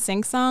most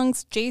NSYNC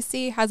songs,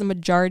 JC has a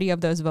majority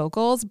of those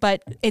vocals,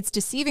 but it's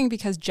deceiving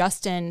because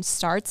Justin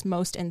starts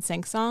most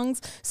NSYNC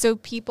songs. So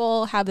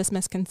people have this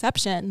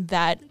misconception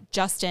that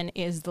Justin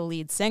is the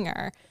lead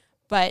singer.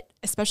 But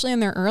especially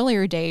in their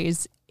earlier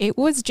days, it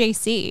was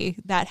JC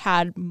that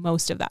had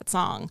most of that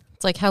song.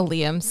 It's like how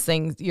Liam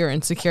sings You're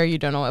Insecure, You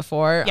Don't Know What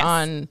For Yes.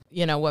 on,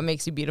 What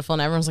Makes You Beautiful.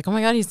 And everyone's like, oh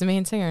my God, he's the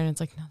main singer. And it's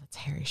like, no, that's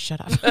Harry.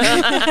 Shut up.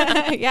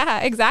 Yeah,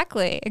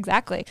 exactly.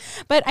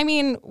 But I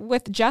mean,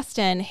 with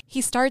Justin,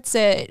 he starts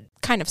it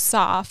kind of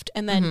soft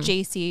and then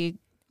JC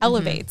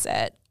elevates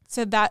it.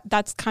 So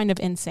that's kind of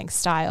NSYNC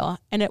style.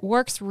 And it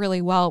works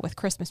really well with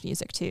Christmas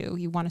music too.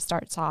 You want to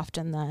start soft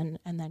and then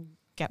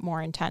get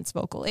more intense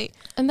vocally.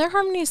 And their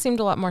harmonies seemed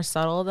a lot more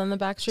subtle than the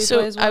Backstreet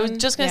So Boys I was one.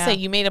 just going to Yeah. say,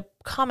 you made a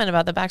comment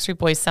about the Backstreet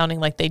Boys sounding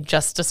like they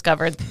just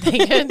discovered they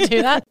could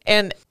do that.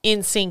 And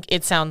in sync,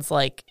 it sounds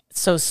like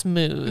so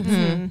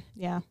smooth,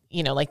 Yeah.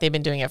 like they've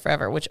been doing it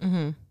forever, which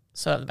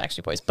so have the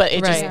Backstreet Boys, but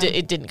it Right. just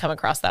it didn't come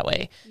across that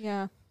way.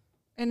 Yeah.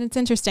 And it's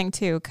interesting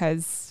too,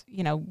 because,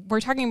 we're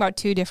talking about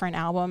two different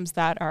albums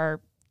that are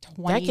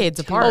 22 Decades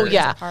apart. Oh, years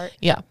yeah. apart.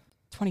 Yeah.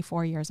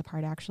 24 years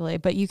apart, actually.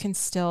 But you can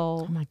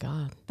still... Oh my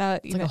God.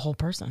 that It's like a whole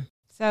person.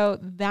 So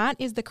that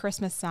is the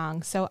Christmas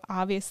song. So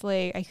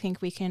obviously, I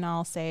think we can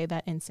all say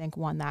that NSYNC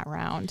won that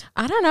round.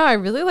 I don't know. I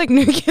really like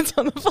New Kids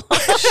on the Block.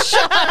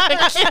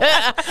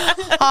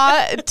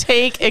 Hot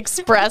take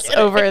express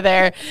over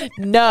there.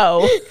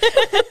 No.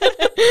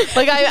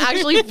 Like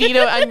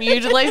I'm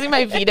utilizing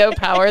my veto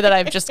power that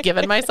I've just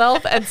given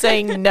myself and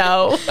saying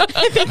no.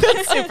 I think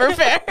that's super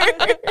fair.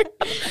 I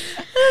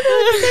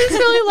just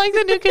really like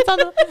the New Kids on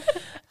the...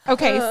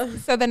 Okay,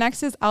 so the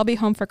next is I'll Be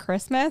Home for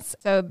Christmas.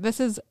 So this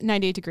is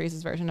 98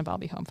 Degrees' version of I'll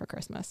Be Home for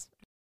Christmas.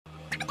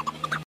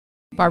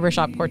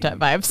 Barbershop quartet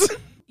vibes.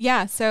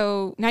 Yeah,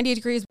 so 98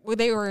 Degrees,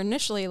 they were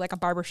initially like a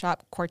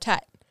barbershop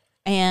quartet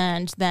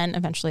and then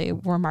eventually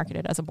were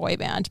marketed as a boy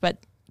band. But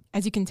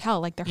as you can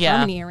tell, like their Yeah.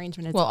 harmony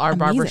arrangement is Well, our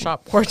amazing.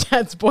 barbershop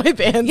quartet's boy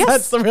bands. Yes.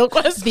 That's the real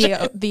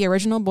question. The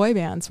original boy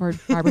bands were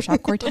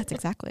barbershop quartets,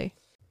 exactly.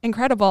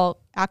 Incredible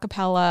a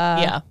cappella.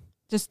 Yeah.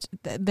 Just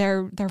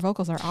their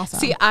vocals are awesome.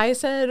 See, I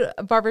said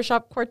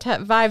barbershop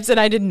quartet vibes, and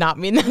I did not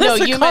mean that. No,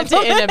 as a you meant it in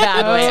a compliment.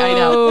 bad way. I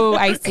know. Oh,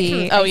 I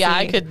see. Oh I yeah, see.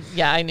 I could.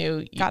 Yeah, I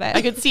knew. Got it.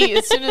 I could see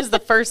as soon as the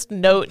first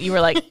note, you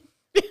were like,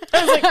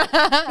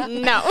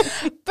 No.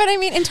 But I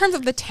mean, in terms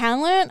of the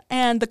talent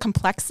and the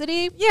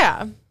complexity,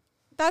 Yeah.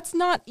 that's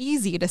not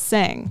easy to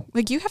sing.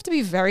 Like you have to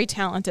be very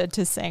talented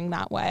to sing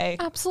that way.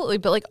 Absolutely.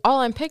 But like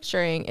all I'm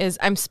picturing is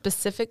I'm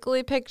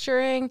specifically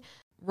picturing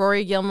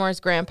Rory Gilmore's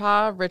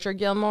grandpa, Richard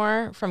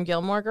Gilmore from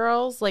Gilmore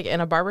Girls, like in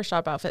a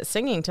barbershop outfit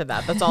singing to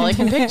that. That's all I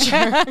can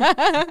picture.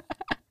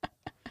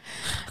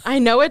 I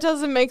know it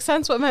doesn't make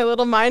sense what my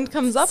little mind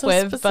comes up so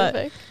with,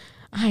 specific.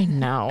 but I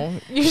know.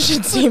 You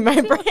should see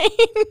my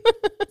brain.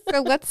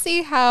 So let's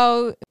see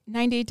how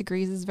 98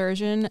 Degrees'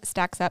 version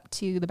stacks up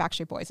to the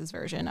Backstreet Boys'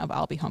 version of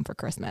I'll Be Home for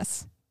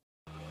Christmas.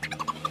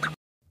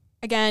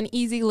 Again,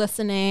 easy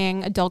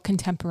listening, adult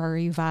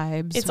contemporary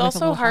vibes. It's with a also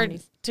little hard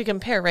harmonies. to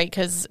compare, right?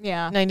 Because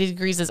Yeah. 90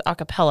 Degrees is a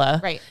cappella.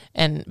 Right.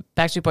 And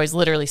Backstreet Boys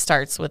literally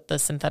starts with the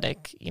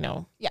synthetic,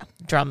 Yeah.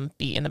 drum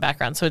beat in the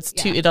background. So it's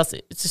Yeah.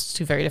 it's just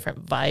two very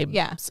different vibes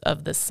Yeah.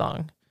 of this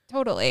song.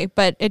 Totally.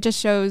 But it just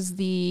shows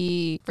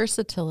the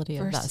Versatility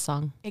of that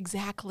song.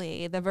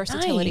 exactly the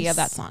versatility of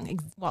that Nice. song.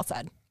 Well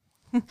said.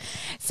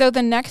 So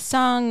the next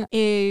song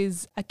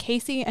is a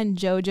Casey and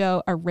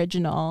JoJo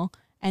original,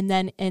 and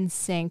then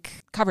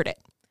NSYNC covered it.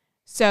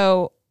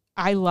 So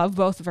I love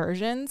both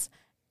versions.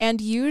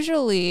 And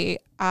usually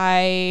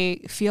I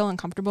feel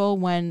uncomfortable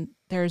when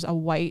there's a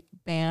white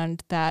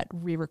band that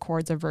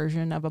re-records a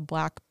version of a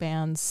black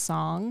band's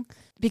song,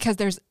 because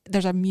there's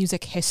a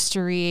music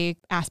history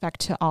aspect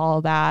to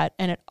all that,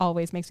 and it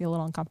always makes me a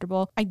little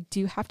uncomfortable. I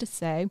do have to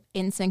say,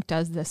 NSYNC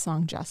does this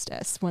song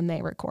justice when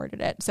they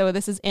recorded it. So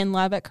this is In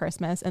Love at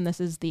Christmas, and this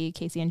is the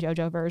Casey and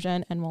JoJo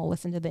version, and we'll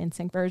listen to the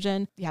NSYNC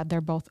version. Yeah,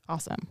 they're both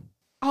awesome.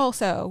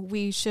 Also,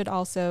 we should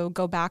also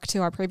go back to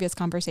our previous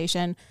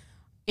conversation.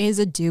 Is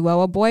a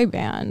duo a boy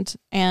band?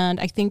 And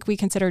I think we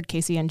considered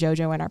Casey and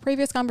JoJo in our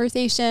previous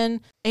conversation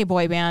a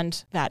boy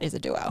band that is a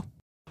duo.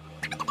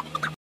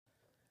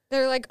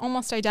 They're like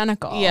almost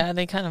identical. Yeah,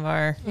 they kind of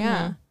are.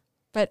 Yeah.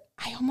 But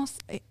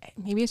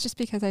maybe it's just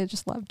because I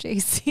just love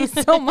JC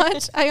so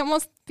much. I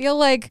almost feel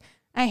like,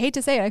 I hate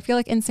to say it, I feel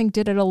like NSYNC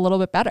did it a little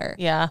bit better.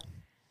 Yeah.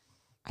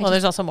 I Well, just-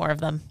 there's also more of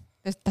them.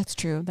 That's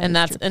true. And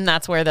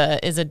that's where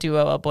the is a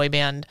duo a boy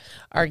band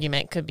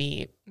argument could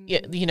be,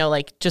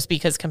 like just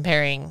because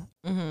comparing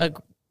a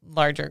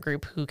larger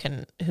group who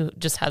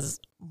just has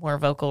more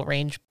vocal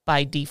range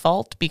by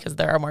default because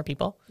there are more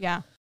people.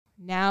 Yeah.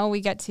 Now we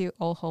get to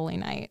Oh Holy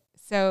Night.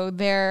 So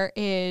there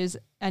is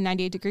a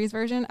 98 Degrees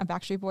version, a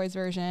Backstreet Boys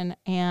version,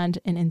 and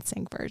an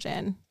NSYNC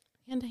version.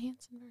 And a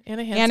Hanson version.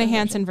 And a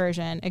Hanson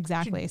version,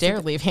 exactly. Dare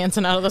So leave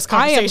Hanson out of this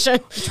conversation.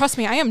 trust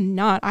me, I am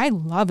not. I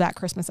love that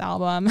Christmas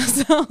album.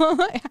 So,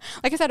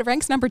 like I said, it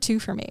ranks number 2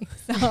 for me.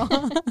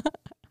 So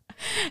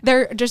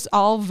they're just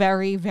all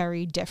very,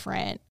 very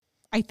different.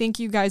 I think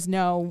you guys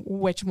know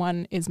which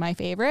one is my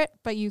favorite,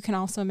 but you can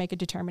also make a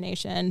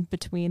determination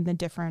between the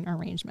different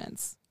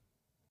arrangements.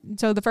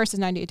 So the first is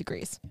 98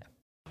 Degrees.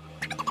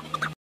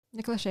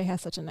 Nick Lachey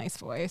has such a nice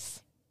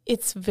voice.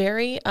 It's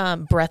very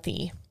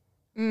breathy.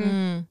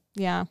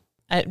 Yeah.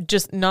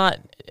 Just not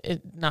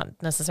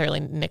necessarily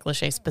Nick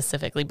Lachey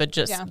specifically, but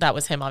just that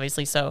was him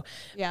obviously. So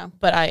Yeah.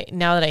 but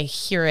now that I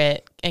hear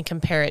it and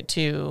compare it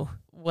to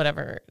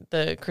whatever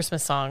the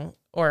Christmas song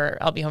or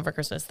I'll Be Home for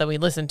Christmas that we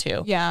listened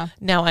to, Yeah.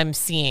 now I'm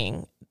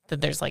seeing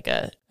that there's like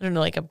a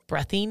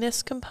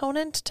breathiness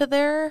component to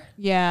their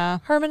Yeah.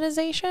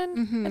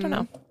 harmonization. I don't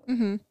know.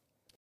 Mm-hmm.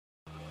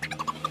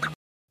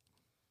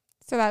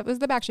 So that was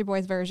the Backstreet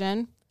Boys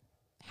version.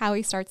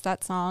 Howie starts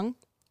that song.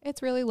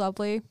 It's really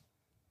lovely.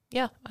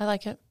 Yeah, I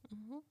like it.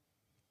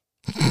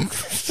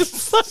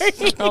 Sorry.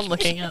 I'm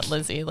looking at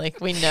Lizzie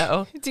like we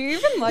know. Do you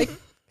even like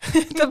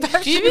the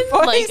Backstreet Do you even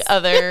Boys? like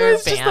other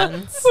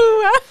bands?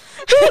 I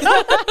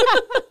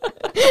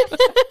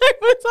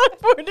was on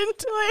board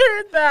until I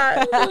heard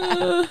that.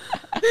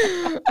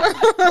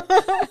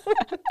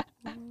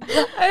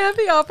 I have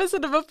the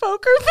opposite of a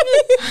poker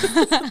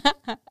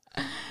face.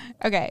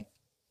 Okay.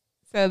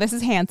 So this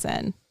is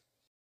Hanson.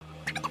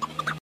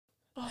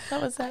 Oh,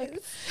 that was that.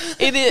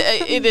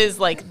 It is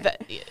like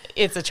that.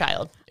 It's a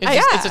child.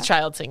 It's a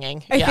child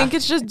singing. I think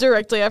it's just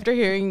directly after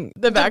hearing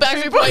the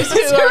Backstreet Boys who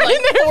are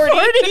like 40.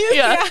 40s.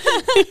 Yeah.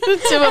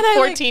 To a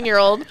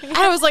 14-year-old. And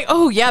I was like,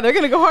 oh, yeah, they're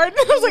going to go hard.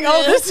 I was like,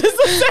 oh, this is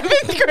a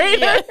 7th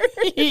grader.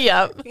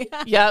 Yep.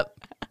 Yeah.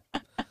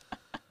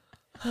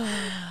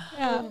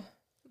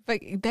 But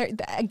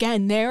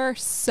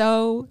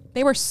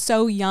they were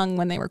so young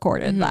when they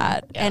recorded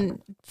that. Yeah.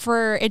 And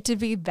for it to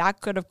be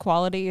that good of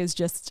quality is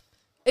just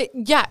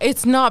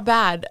It's not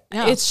bad.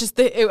 No. It's just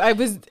it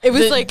was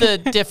like the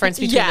difference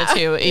between the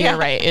two. Yeah. You're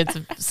right.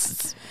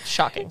 It's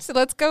shocking. So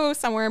let's go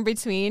somewhere in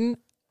between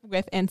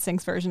with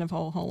NSYNC's version of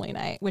Oh Holy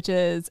Night, which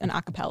is an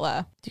a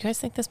cappella. Do you guys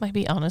think this might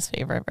be Anna's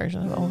favorite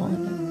version of Oh Holy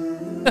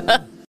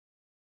Night?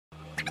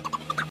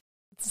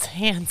 It's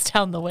hands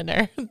down the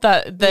winner.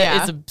 That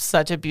is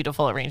such a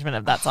beautiful arrangement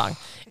of that song.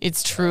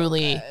 It's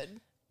truly,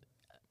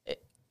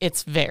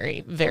 it's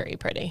very, very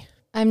pretty.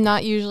 I'm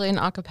not usually an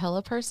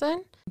acapella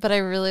person, but I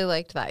really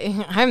liked that.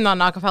 I'm not an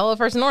acapella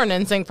person or an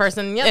NSYNC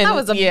person. Yeah, that And-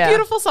 was a yeah.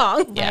 beautiful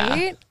song. Yeah.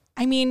 Right?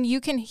 I mean, you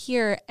can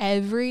hear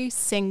every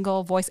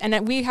single voice,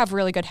 and we have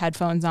really good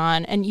headphones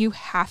on, and you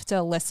have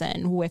to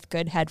listen with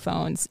good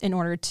headphones in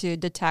order to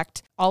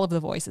detect all of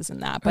the voices in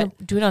that. But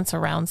But do it on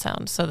surround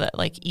sound so that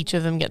like each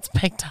of them gets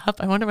picked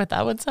up. I wonder what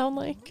that would sound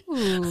like.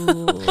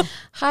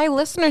 Hi,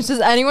 listeners.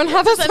 Does anyone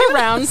have a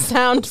surround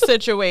sound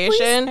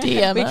situation?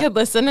 DM We us. could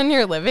listen in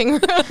your living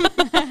room.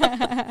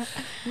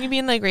 You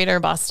mean the greater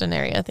Boston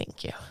area?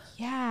 Thank you.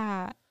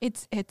 yeah,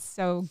 it's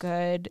so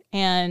good,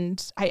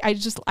 and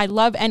I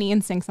love any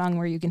NSYNC song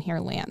where you can hear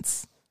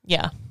Lance.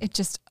 Yeah.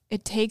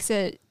 It takes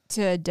it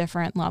to a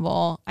different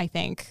level, I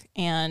think,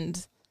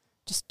 and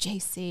just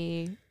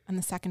JC and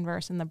the second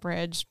verse and the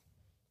bridge,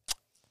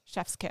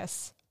 chef's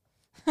kiss.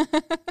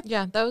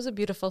 Yeah, that was a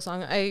beautiful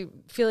song. I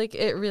feel like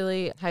it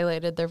really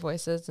highlighted their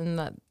voices and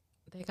that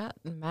they got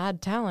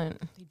mad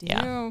talent. They do.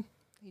 Yeah.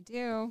 They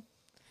do.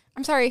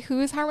 I'm sorry,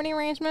 whose harmony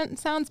arrangement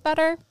sounds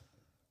better?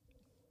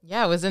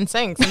 Yeah, it was in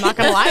sync. I'm not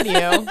going to lie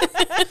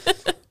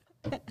to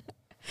you.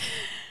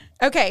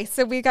 Okay,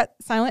 so we got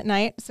Silent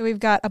Night. So we've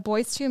got a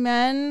Boyz II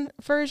Men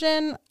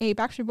version, a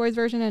Backstreet Boys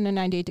version, and a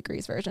 98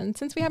 Degrees version.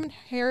 Since we haven't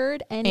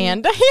heard any,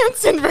 And a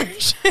Hanson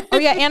version. oh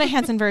yeah, and a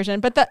Hanson version.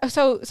 But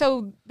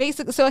so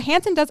basically, so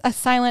Hanson does a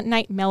Silent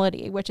Night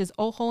melody, which is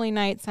 "Oh Holy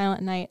Night,"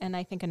 "Silent Night," and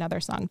I think another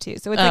song too.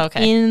 So it's like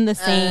okay. in the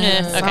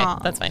same song.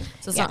 Okay, that's fine.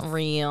 So it's Yes. not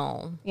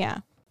real. Yeah.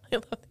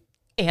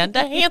 And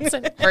a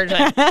Hanson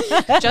version.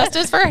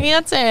 Justice for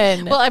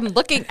Hanson. Well, I'm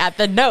looking at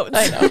the notes.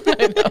 I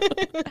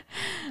know.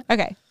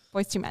 Okay,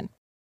 Boyz II Men.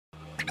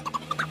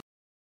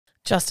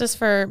 Justice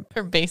for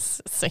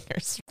bass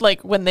singers.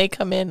 Like when they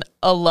come in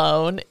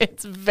alone,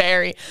 it's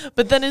very,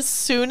 but then as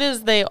soon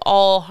as they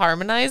all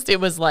harmonized, it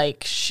was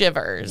like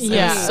shivers. It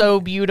Yeah. was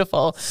so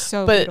beautiful.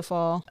 So But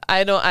beautiful.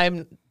 I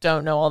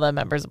don't know all the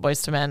members of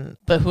Boyz II Men,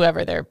 but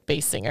whoever their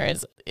bass singer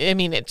is, I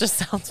mean, it just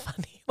sounds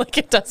funny. Like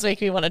it does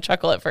make me want to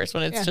chuckle at first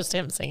when it's Yeah. just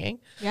him singing.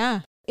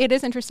 Yeah. It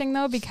is interesting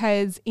though,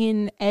 because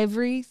in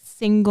every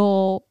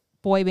single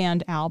boy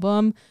band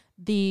album,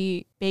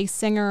 the bass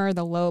singer,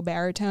 the low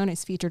baritone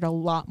is featured a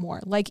lot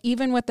more. Like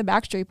even with the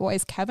Backstreet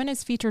Boys, Kevin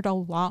is featured a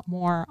lot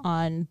more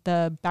on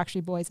the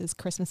Backstreet Boys'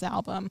 Christmas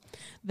album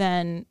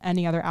than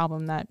any other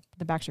album that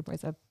the Backstreet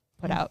Boys have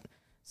put out.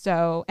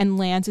 So, and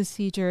Lance is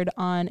featured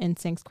on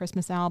NSYNC's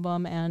Christmas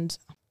album. And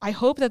I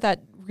hope that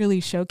that really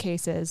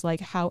showcases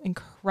like how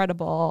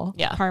incredible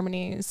Yeah.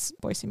 harmonies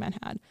Boyz II Men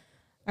had.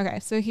 Okay,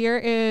 so here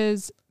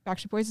is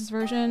Backstreet Boys'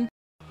 version.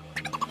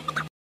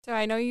 So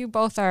I know you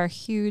both are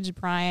huge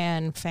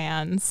Brian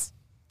fans,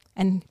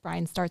 and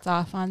Brian starts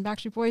off on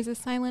Backstreet Boys'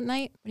 Silent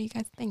Night. What do you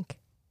guys think?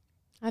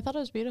 I thought it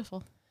was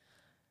beautiful.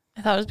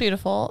 I thought it was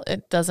beautiful.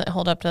 It doesn't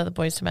hold up to the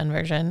Boyz II Men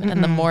version.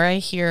 And the more I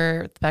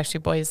hear the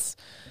Backstreet Boys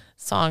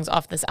songs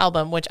off this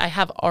album, which I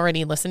have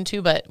already listened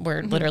to, but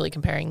we're literally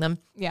comparing them,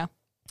 Yeah.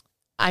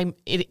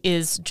 it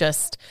is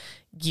just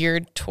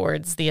geared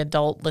towards the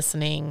adult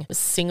listening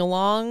sing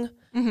along.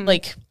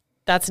 Like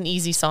that's an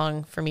easy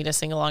song for me to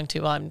sing along to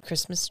while I'm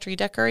Christmas tree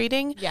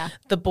decorating. Yeah.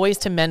 The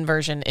Boyz II Men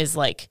version is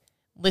like,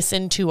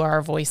 listen to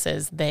our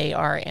voices. They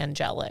are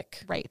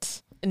angelic.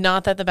 Right.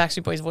 Not that the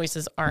Backstreet Boys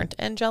voices aren't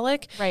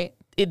angelic. Right.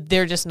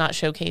 They're just not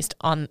showcased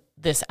on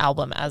this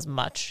album as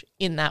much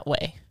in that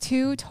way.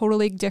 Two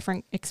totally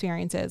different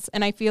experiences.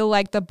 And I feel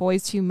like the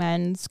Boyz II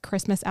Men's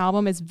Christmas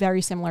album is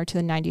very similar to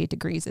the 98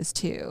 Degrees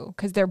too,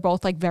 because they're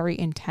both like very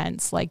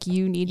intense. Like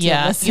you need to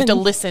listen. You have to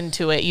listen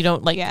to it. You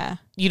don't like, Yeah.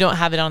 you don't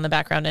have it on the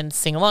background and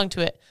sing along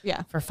to it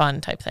Yeah. for fun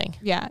type thing.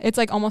 Yeah. It's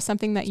like almost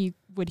something that you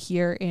would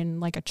hear in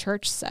like a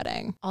church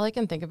setting. All I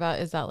can think about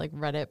is that like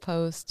Reddit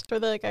post where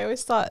like I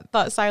always thought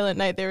Silent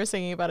Night they were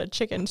singing about a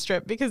chicken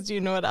strip because do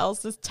you know what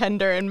else is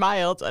tender and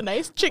mild? A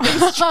nice chicken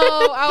strip.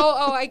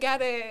 Oh, I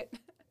get it.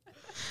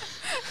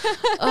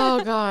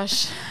 Oh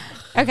gosh.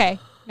 Okay.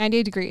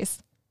 98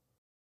 Degrees.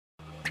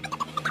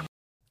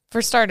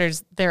 For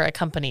starters, they're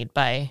accompanied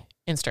by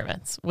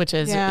instruments, which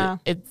is Yeah.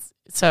 it's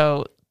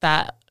so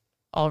that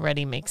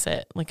already makes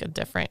it like a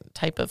different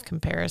type of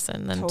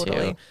comparison than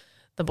Totally. to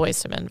the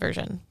Boyz II Men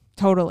version.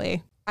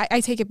 Totally. I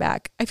take it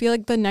back. I feel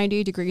like the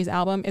 98 Degrees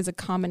album is a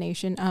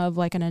combination of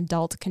like an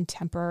adult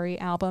contemporary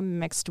album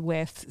mixed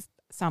with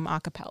some a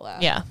cappella.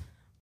 Yeah.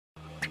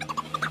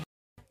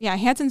 Yeah,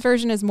 Hanson's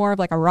version is more of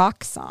like a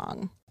rock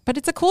song, but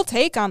it's a cool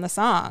take on the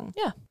song.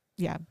 Yeah.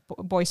 Yeah,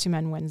 Boyz II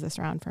Men wins this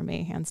round for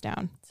me, hands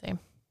down. Same.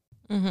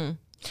 Mm-hmm.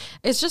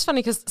 It's just funny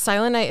because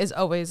Silent Night is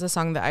always a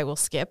song that I will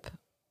skip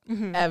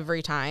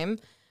every time.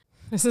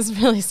 This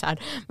is really sad.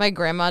 My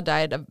grandma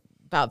died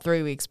about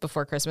 3 weeks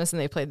before Christmas and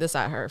they played this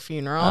at her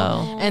funeral.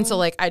 Oh. And so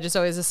like I just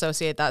always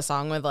associate that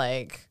song with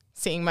like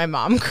seeing my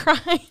mom cry.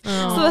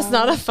 So that's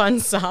not a fun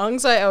song.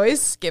 So I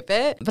always skip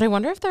it. But I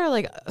wonder if there are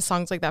like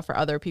songs like that for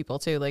other people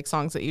too, like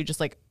songs that you just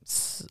like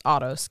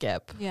auto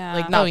skip. Yeah.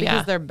 Like not Oh, yeah.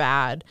 because they're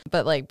bad,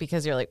 but like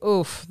because you're like,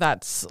 oof,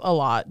 that's a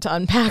lot to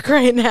unpack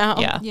right now.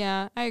 Yeah.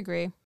 Yeah, I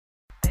agree.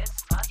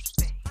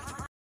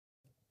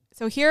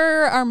 So here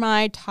are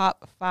my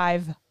top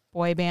 5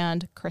 boy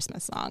band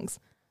Christmas songs.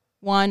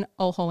 1,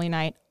 Oh Holy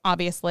Night.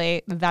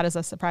 Obviously, that is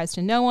a surprise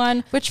to no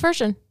one. Which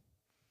version?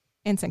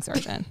 NSYNC's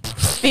version.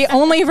 The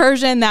only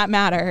version that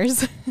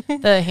matters,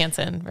 The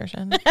Hanson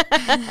version.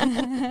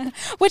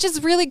 which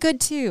is really good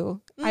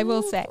too, I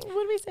will say.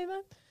 Would we say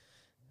that?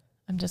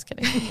 I'm just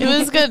kidding. It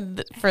was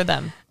good for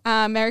them.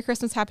 Merry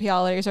Christmas, Happy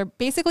Holidays, or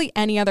basically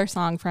any other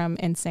song from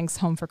NSYNC's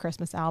Home for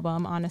Christmas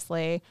album,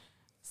 honestly.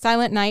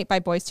 Silent Night by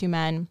Boyz II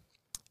Men.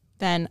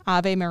 Then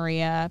Ave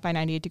Maria by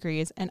 98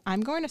 Degrees. And I'm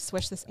going to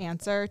switch this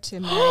answer to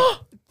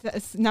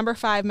number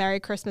 5, Merry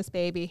Christmas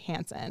Baby,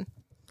 Hanson.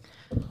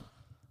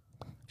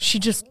 She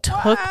just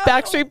took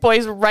Backstreet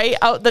Boys right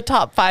out the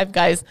top 5,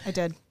 guys. I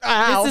did.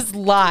 This is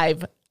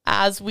live.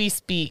 as we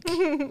speak.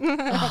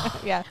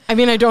 Yeah. I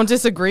mean, I don't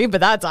disagree, but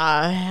that's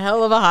a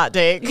hell of a hot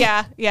take.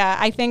 Yeah, yeah.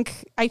 I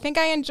think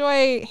I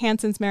enjoy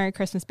Hanson's "Merry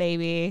Christmas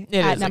Baby" It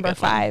at is a number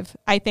good one. 5.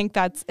 I think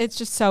it's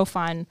just so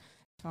fun.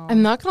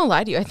 I'm not going to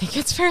lie to you. I think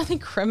it's fairly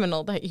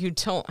criminal that you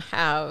don't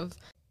have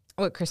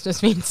What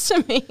Christmas Means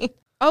to Me.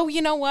 Oh,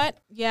 you know what?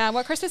 Yeah,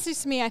 What Christmas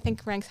Means to Me, I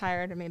think ranks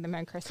higher to me than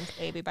 "Merry Christmas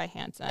Baby" by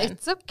Hanson.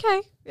 It's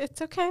okay.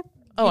 It's okay.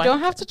 Oh, you I- don't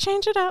have to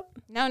change it up.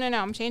 No,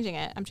 I'm changing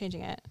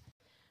it.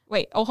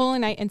 Wait, "Oh Holy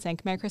Night,"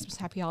 NSYNC, "Merry Christmas,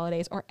 Happy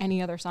Holidays," or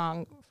any other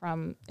song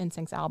from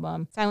NSYNC's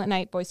album. "Silent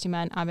Night," Boyz II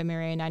Men, "Ave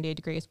Maria," 98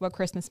 Degrees. "What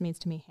Christmas Means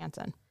to Me,"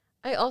 Hanson.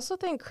 I also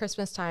think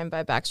Christmas Time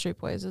by Backstreet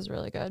Boys is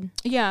really good.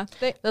 Yeah,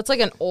 That's like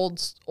an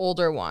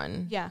older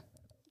one. yeah.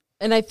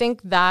 And I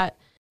think that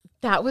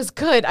was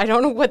good. I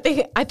don't know what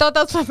I thought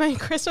that's what my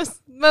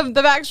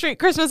the Backstreet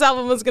Christmas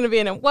album was going to be,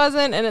 and it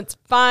wasn't, and it's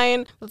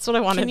fine. That's what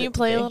I wanted. Can you it to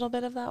play be. a little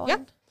bit of that one?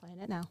 Yep. Playing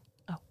it now.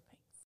 Oh,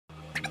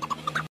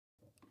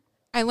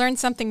 I learned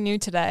something new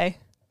today.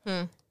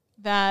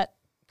 That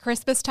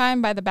 "Christmas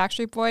Time" by the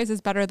Backstreet Boys is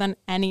better than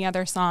any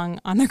other song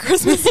on their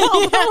Christmas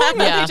album that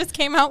Yeah. they just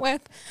came out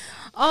with.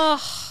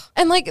 Oh,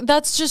 And like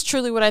that's just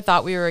truly what I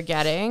thought we were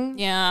getting.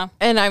 yeah.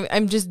 And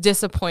I'm just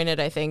disappointed.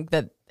 I think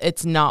that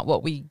it's not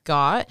what we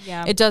got.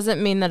 Yeah. It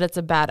doesn't mean that it's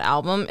a bad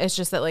album. It's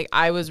just that like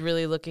I was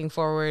really looking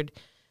forward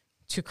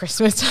to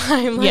Christmas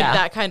Time, like Yeah.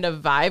 that kind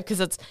of vibe, because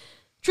it's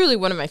truly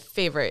one of my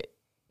favorite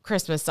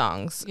Christmas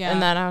songs. Yeah.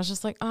 And then I was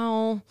just like,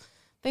 oh,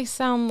 they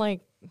sound like,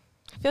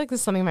 I feel like this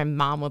is something my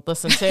mom would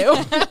listen to.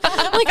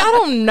 Like, I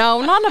don't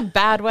know, not in a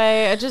bad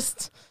way. I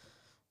just,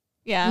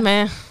 Yeah.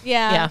 meh.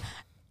 Yeah. Yeah.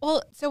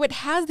 Well, so it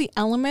has the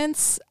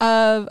elements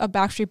of a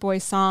Backstreet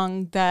Boys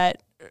song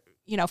that,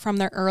 you know, from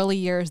their early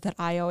years that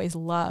I always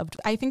loved.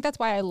 I think that's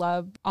why I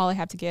love All I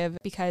Have to Give,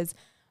 because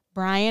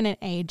Brian and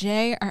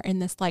AJ are in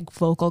this like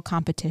vocal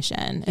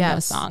competition in Yes.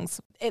 those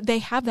songs. They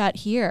have that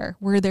here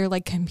where they're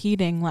like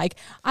competing, like,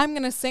 I'm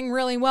going to sing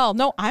really well.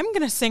 No, I'm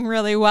going to sing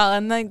really well.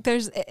 And like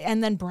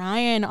and then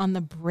Brian on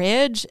the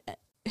bridge,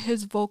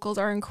 his vocals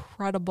are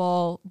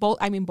incredible.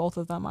 Both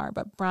of them are,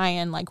 but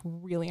Brian like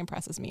really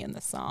impresses me in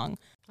this song.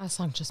 That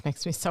song just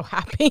makes me so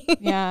happy.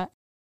 Yeah.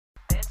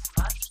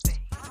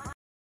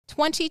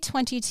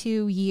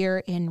 2022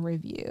 year in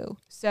review.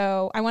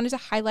 So I wanted to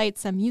highlight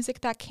some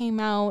music that came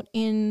out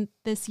in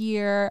this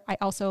year. I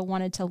also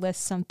wanted to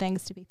list some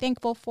things to be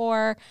thankful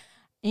for,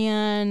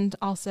 and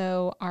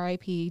also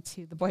RIP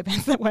to the boy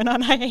bands that went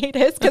on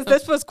hiatus, because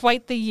this was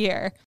quite the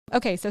year.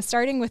 Okay, so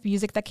starting with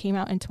music that came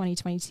out in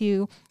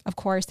 2022, of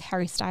course,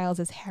 Harry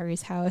Styles'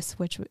 Harry's House,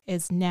 which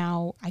is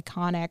now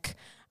iconic.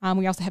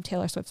 We also have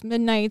Taylor Swift's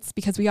Midnights,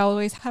 because we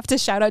always have to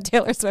shout out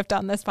Taylor Swift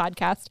on this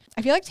podcast.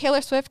 I feel like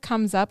Taylor Swift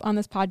comes up on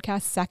this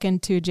podcast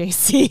second to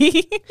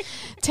JC.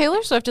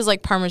 Taylor Swift is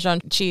like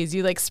Parmesan cheese.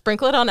 You like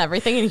sprinkle it on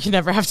everything and you can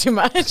never have too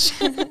much.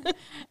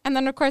 And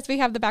then, of course, we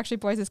have the Backstreet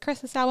Boys'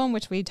 Christmas album,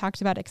 which we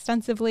talked about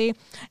extensively.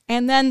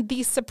 And then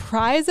the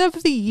surprise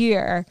of the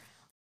year,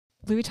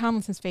 Louis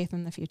Tomlinson's Faith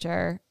in the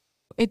Future.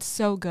 It's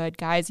so good,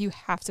 guys. You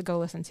have to go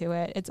listen to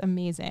it. It's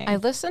amazing. I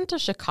listened to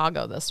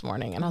Chicago this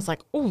morning and I was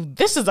like, oh,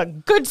 this is a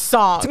good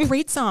song. It's a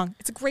great song.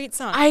 It's a great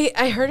song.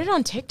 I heard it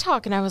on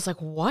TikTok and I was like,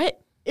 what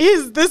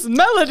is this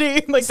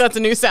melody? Like, that's a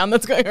new sound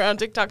that's going around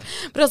TikTok.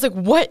 But I was like,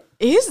 what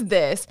is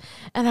this?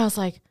 And I was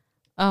like,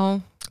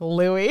 oh,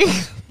 Louis.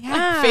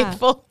 Yeah.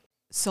 Faithful.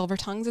 Silver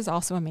Tongues is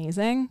also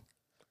amazing.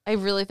 I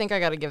really think I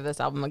got to give this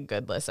album a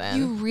good listen.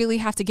 You really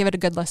have to give it a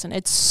good listen.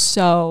 It's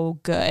so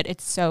good.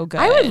 It's so good.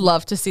 I would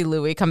love to see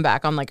Louis come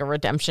back on like a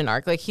redemption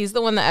arc. Like, he's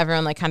the one that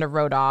everyone like kind of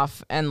wrote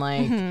off. And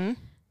like,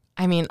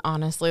 I mean,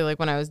 honestly, like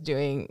when I was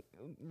doing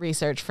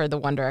research for the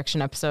One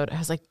Direction episode, I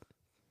was like,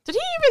 did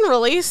he even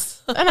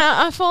release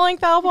a full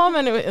length album?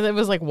 And it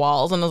was like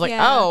Walls. And I was like,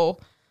 Yeah. oh,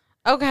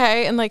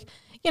 okay. And like,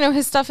 you know,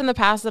 his stuff in the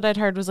past that I'd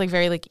heard was like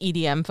very like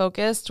EDM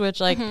focused, which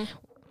like,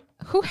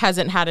 who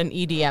hasn't had an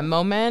EDM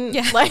moment?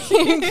 Yeah.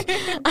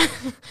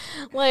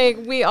 Like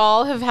we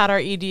all have had our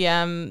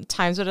EDM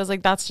times, but I was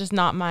like, that's just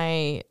not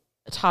my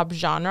top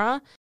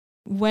genre.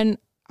 When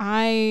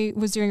I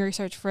was doing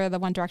research for the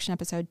One Direction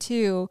episode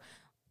 2,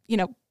 you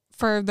know,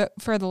 for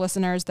the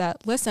listeners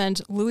that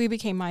listened, Louis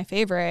became my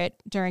favorite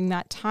during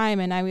that time.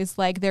 And I was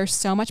like, there's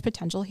so much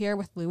potential here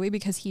with Louis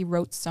because he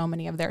wrote so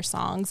many of their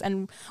songs.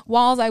 And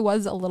Walls I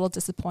was a little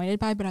disappointed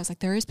by, but I was like,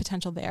 there is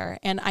potential there.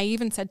 And I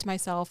even said to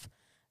myself,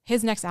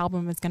 his next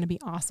album is going to be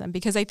awesome,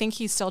 because I think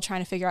he's still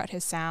trying to figure out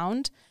his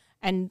sound.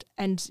 And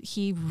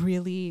he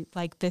really,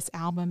 like, this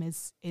album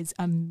is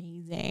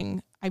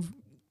amazing.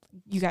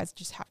 You guys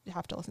just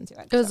have to listen to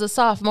it. It was a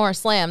sophomore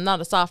slam, not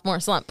a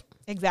sophomore slump.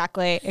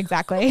 Exactly.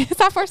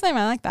 Sophomore Slam,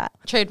 I like that.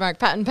 Trademark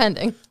patent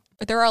pending.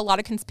 there are a lot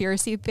of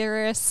conspiracy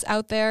theorists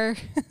out there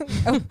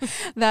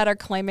that are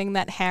claiming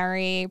that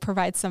Harry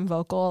provides some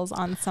vocals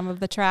on some of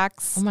the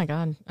tracks. Oh my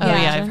God. Oh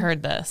yeah, Yeah. I've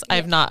heard this.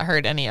 I've not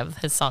heard any of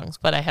his songs,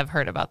 but I have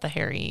heard about the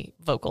Harry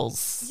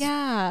vocals.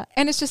 Yeah.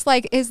 And it's just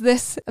like, is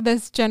this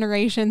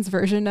generation's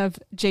version of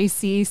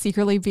JC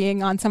secretly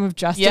being on some of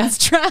Justin's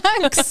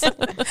tracks?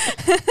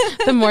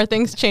 The more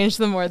things change,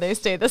 the more they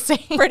stay the same.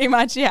 Pretty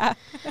much, yeah.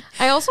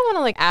 I also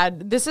want to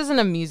add, this isn't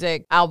a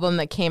music album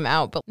that came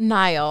out, but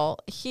Niall,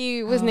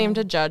 he was named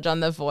a judge on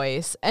The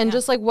Voice. And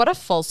just what a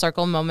full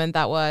circle moment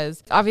that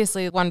was.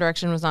 Obviously, One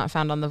Direction was not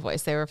found on The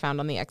Voice. They were found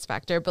on the X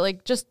Factor.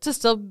 But just to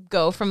still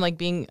go from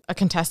being a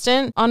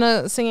contestant on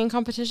a singing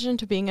competition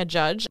to being a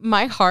judge,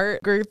 my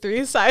heart grew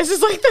 3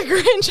 sizes like the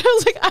Grinch. I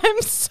was like,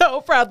 I'm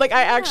so proud.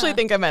 I actually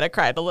think I might have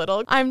cried a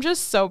little. I'm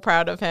just so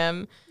proud of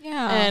him.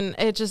 Yeah. And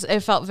it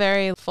felt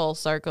very full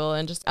circle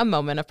and just a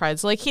moment of pride.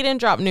 So he didn't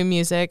drop new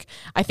music.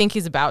 I think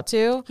he's about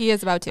to. He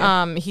is about to.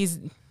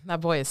 That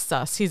boy is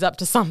sus. He's up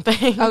to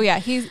something. Oh yeah,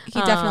 he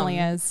definitely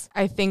is.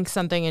 I think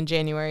something in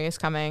January is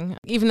coming.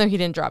 Even though he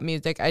didn't drop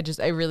music,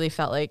 I really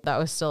felt like that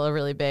was still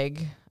a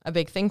big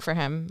thing for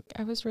him.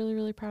 I was really,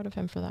 really proud of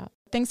him for that.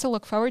 Things to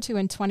look forward to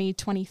in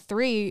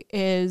 2023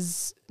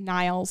 is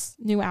Niall's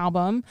new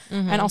album,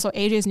 and also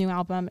AJ's new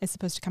album is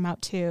supposed to come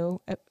out too.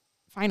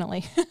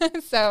 Finally.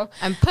 So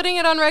I'm putting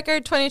it on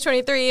record.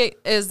 2023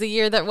 is the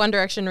year that One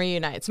Direction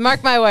reunites.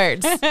 Mark my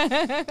words.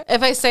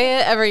 If I say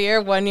it every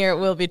year, one year it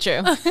will be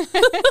true.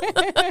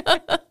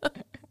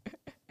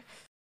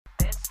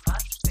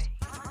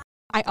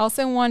 I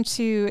also want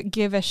to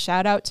give a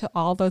shout out to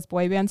all those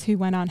boy bands who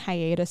went on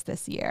hiatus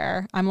this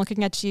year. I'm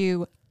looking at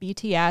you,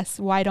 BTS,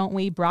 Why Don't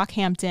We,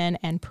 Brockhampton,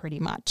 and Pretty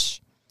Much.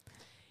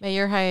 May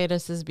your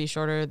hiatuses be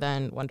shorter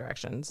than One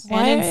Direction's.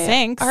 And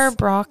NSYNC's. Are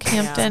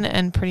Brockhampton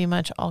and Pretty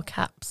Much all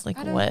caps?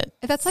 What?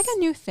 That's a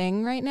new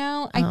thing right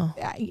now. I'm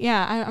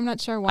not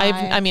sure why.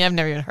 I've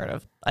never even heard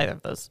of either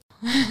of those.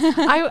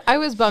 I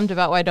was bummed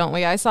about Why Don't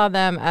We. I saw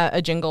them at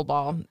a Jingle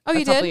Ball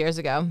a couple years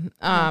ago.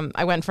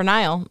 I went for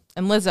Niall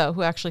and Lizzo,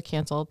 who actually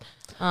canceled.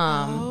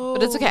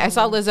 But it's okay. I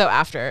saw Lizzo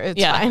after.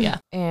 It's fine. Yeah.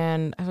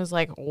 And I was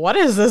like, what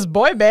is this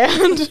boy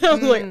band? I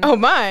was like, oh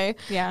my.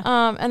 Yeah.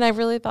 And I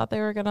really thought they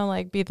were going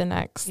to be the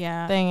next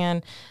thing.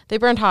 And they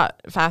burned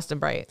hot, fast,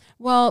 and bright.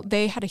 Well,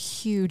 they had a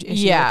huge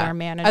issue with their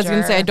manager. I was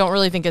going to say, I don't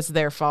really think it's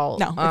their fault.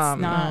 No, it's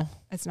not.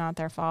 It's not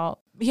their fault.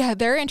 Yeah,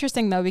 they're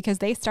interesting though because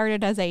they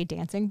started as a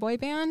dancing boy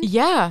band.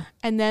 Yeah.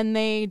 And then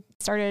they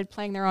started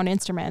playing their own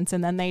instruments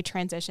and then they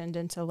transitioned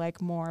into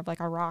more of a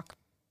rock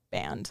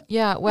band.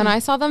 Yeah, when I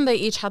saw them, they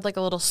each had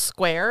a little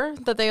square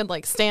that they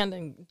would stand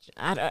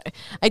and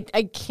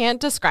I can't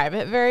describe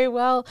it very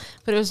well,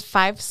 but it was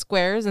 5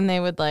 squares and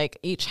they would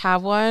each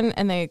have one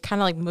and they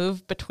kind of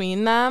move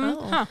between them.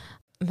 Oh. Huh.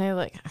 And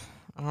they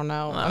I don't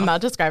know. I'm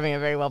not describing it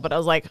very well, but I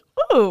was like,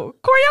 ooh,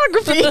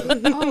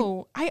 choreography.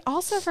 Oh, I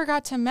also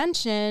forgot to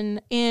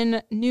mention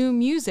in new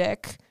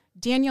music,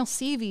 Daniel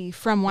Seavey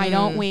from Why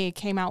Don't We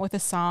came out with a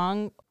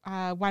song.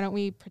 Why Don't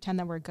We Pretend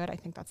That We're Good? I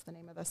think that's the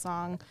name of the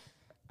song.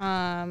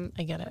 I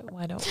get it.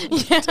 Why don't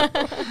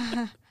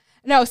we?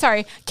 No,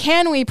 sorry.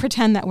 Can We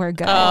Pretend That We're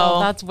Good? Oh,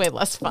 that's way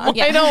less fun.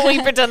 Why don't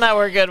we pretend that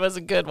we're good was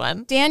a good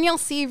one. Daniel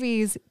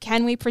Seavey's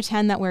Can We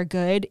Pretend That We're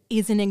Good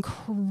is an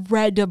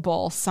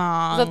incredible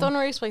song. Is that the one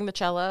where he's playing the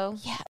cello?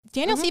 Yeah.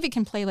 Daniel Seavey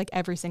can play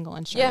every single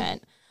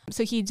instrument.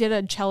 So he did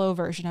a cello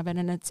version of it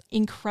and it's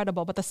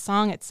incredible, but the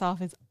song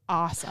itself is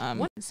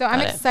awesome. So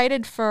I'm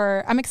excited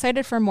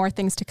for more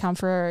things to come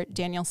for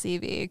Daniel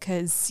Seavey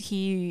because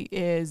he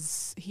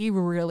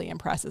really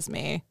impresses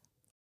me.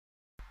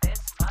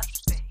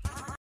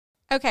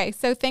 Okay,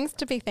 so things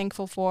to be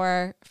thankful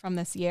for from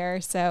this year.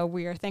 So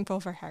we are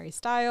thankful for Harry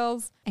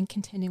Styles and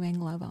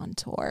continuing Love on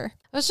Tour.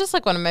 It was just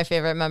one of my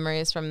favorite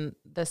memories from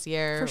this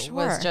year. For sure.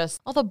 Was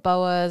just all the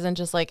boas and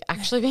just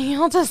actually being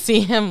able to see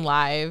him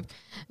live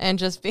and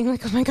just being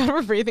oh my God,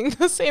 we're breathing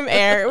the same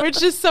air,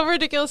 which is so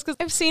ridiculous because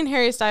I've seen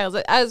Harry Styles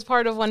as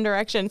part of One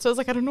Direction. So I was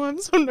I don't know, I'm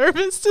so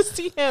nervous to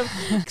see him.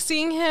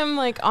 Seeing him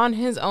on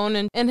his own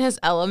and in his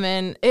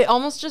element, it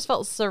almost just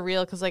felt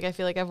surreal because I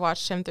feel I've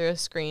watched him through a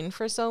screen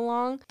for so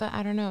long. But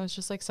I don't know, it's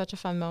just such a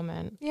fun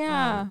moment.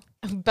 Yeah.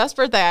 Best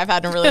birthday I've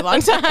had in a really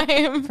long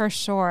time. For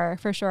sure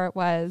it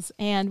was.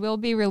 And we'll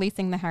be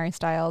releasing the Harry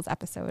Styles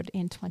episode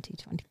in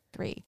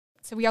 2023.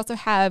 So we also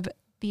have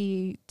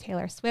the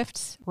Taylor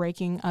Swift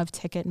breaking of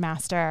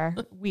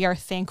Ticketmaster. We are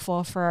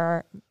thankful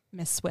for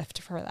Miss Swift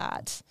for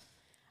that.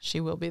 She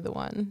will be the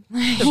one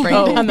to break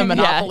down the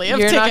monopoly of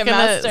You're not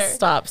Ticketmaster. gonna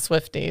stop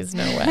Swifties,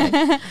 no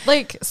way.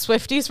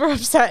 Swifties were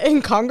upset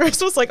and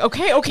Congress was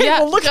okay,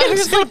 Yeah, we'll look into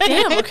it.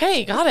 damn,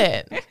 okay, got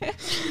it.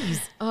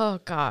 Oh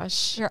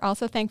gosh. We're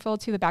also thankful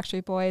to the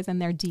Backstreet Boys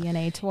and their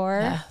DNA tour.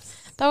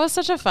 Yes. That was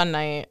such a fun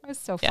night. It was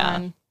so Yeah.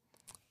 fun.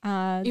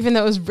 Even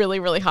though it was really,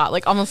 really hot,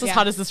 almost as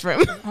hot as this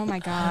room. Oh my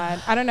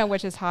God. I don't know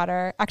which is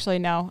hotter. Actually,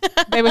 no.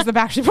 It was the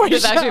Backstreet Boys The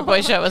show. Backstreet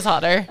Boys show was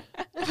hotter.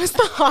 It was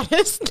the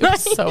hottest It night.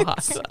 was so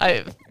hot.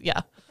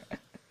 Yeah.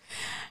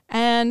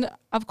 And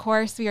of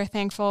course, we are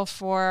thankful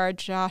for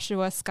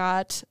Joshua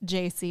Scott,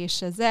 JC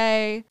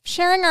Chazet,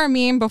 sharing our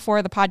meme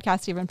before the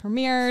podcast even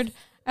premiered,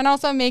 and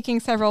also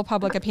making several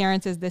public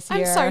appearances this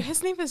year. I'm sorry,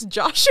 his name is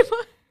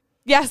Joshua.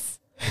 Yes,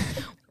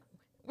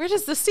 Where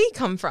does the C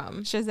come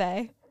from?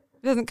 Chazet.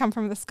 It doesn't come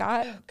from the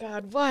Scott.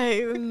 God,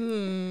 why?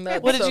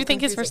 What did you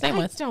think his first name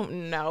was? I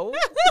don't know.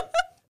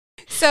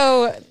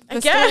 So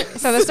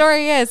guess. the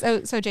story is,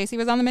 so JC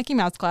was on the Mickey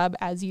Mouse Club,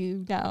 as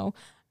you know,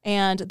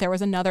 and there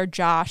was another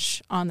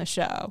Josh on the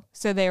show.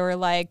 So they were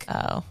like,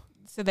 Oh.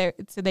 so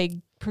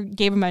they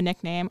gave him a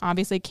nickname.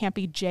 Obviously, it can't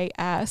be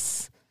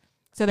JS.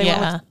 So they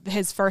went with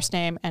his first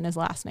name and his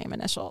last name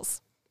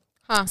initials.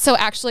 Huh. So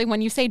actually,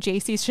 when you say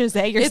JC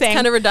Chazet, you're It's saying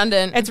kind of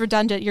redundant. it's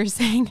redundant. You're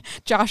saying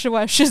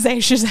Joshua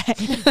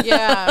Chazet.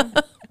 Yeah.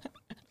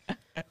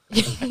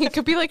 It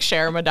could be like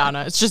Cher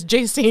Madonna. It's just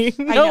JC.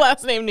 No know.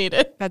 last name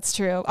needed. That's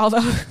true.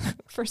 Although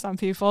for some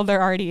people,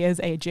 there already is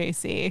a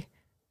JC.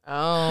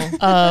 Oh.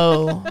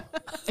 Oh.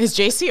 Is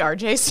JC our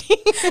JC?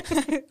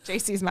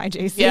 JC's my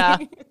JC. Yeah.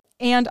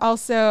 And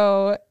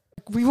also,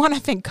 we want to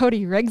thank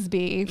Cody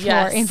Rigsby for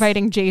Yes.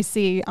 inviting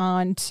JC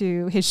on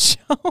to his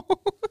show.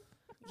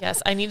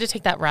 Yes, I need to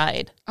take that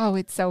ride. Oh,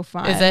 it's so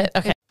fun. Is it?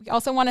 Okay. We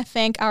also want to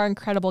thank our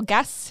incredible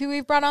guests who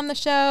we've brought on the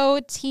show: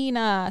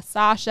 Tina,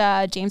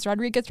 Sasha, James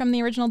Rodriguez from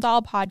the Original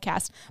Doll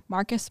Podcast,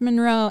 Marcus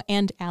Monroe,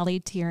 and Allie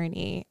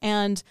Tierney.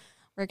 And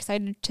we're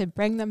excited to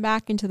bring them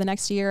back into the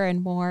next year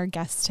and more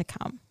guests to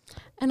come.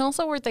 And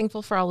also, we're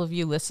thankful for all of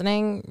you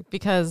listening,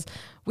 because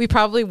we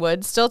probably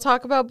would still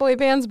talk about boy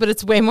bands, but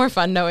it's way more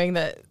fun knowing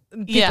that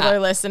people are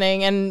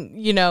listening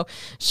and, you know,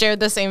 share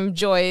the same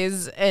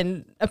joys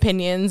and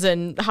opinions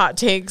and hot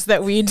takes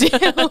that we do,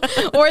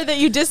 or that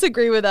you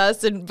disagree with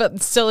us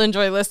but still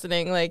enjoy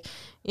listening. Like,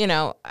 you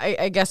know,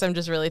 I guess I'm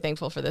just really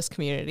thankful for this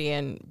community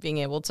and being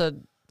able to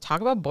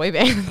talk about boy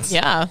bands.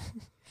 Yeah.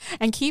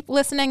 And keep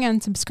listening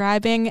and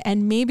subscribing,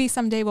 and maybe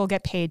someday we'll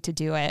get paid to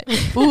do it.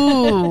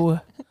 Ooh.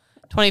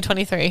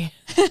 2023.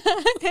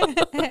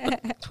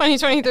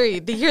 2023,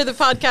 the year the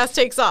podcast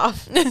takes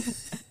off.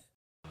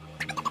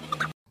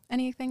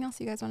 Anything else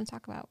you guys want to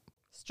talk about?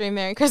 Stream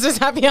Merry Christmas,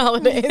 Happy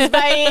Holidays.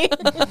 Bye.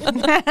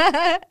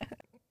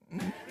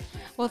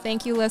 Well,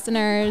 thank you,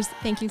 listeners.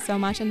 Thank you so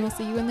much, and we'll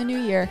see you in the new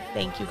year.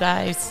 Thank you,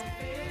 guys.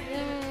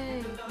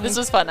 This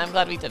was fun. I'm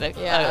glad we did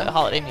a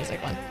holiday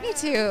music one. Me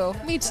too.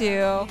 Me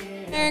too.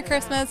 Merry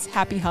Christmas.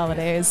 Happy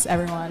holidays,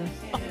 everyone.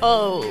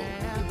 Oh.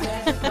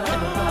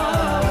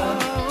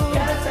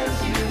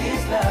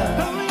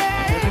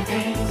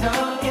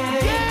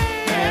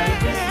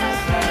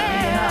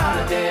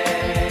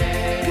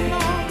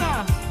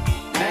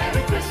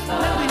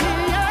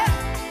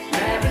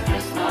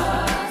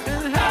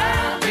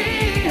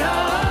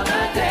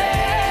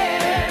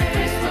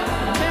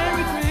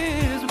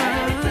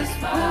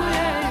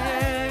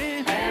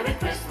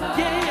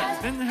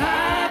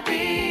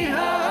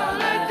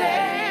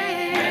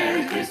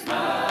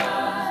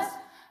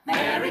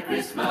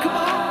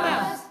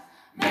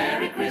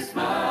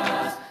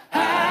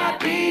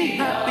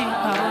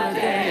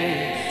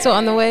 So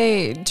on the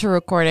way to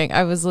recording,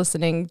 I was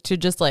listening to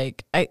just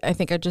like, I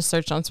think I just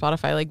searched on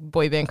Spotify, like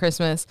boy band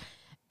Christmas,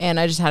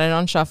 and I just had it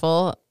on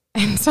shuffle.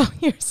 And so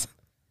it's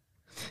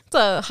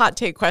a hot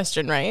take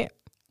question, right?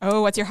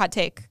 Oh, what's your hot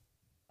take?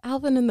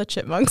 Alvin and the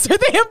Chipmunks, are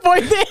they a boy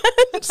band?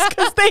 Just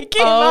because they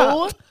came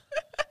up.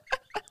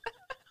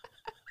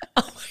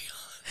 Oh my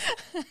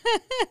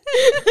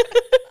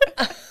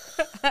God.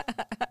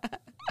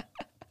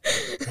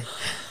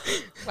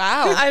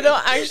 Wow. I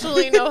don't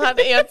actually know how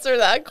to answer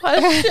that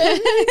question.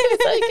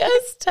 I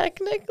guess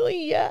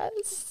technically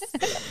yes.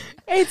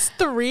 It's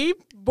 3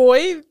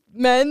 boy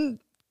men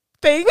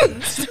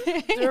things.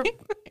 They're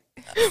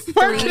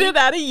Marketed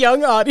at a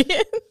young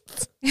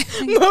audience.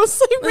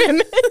 Mostly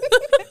women.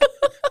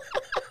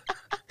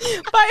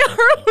 By our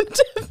own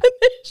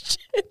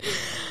definition.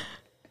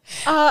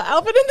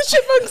 Alvin and the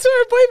Chipmunks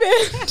are a boy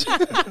band.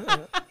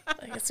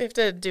 I guess we have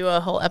to do a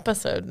whole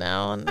episode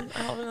now on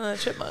Alvin and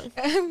the Chipmunk.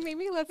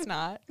 Maybe let's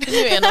not. Can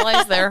you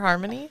analyze their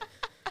harmony?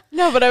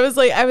 No, but I was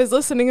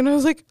listening and I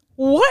was like,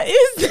 what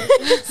is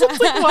this? I was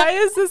like, why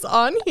is this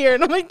on here?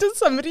 And I'm like, did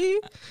somebody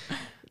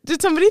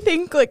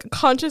think, like,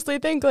 consciously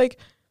think, like,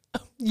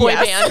 Boy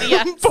band,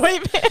 yes. Boy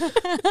band.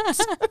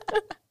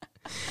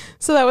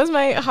 So that was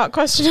my hot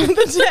question of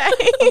the day.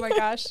 Oh my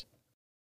gosh.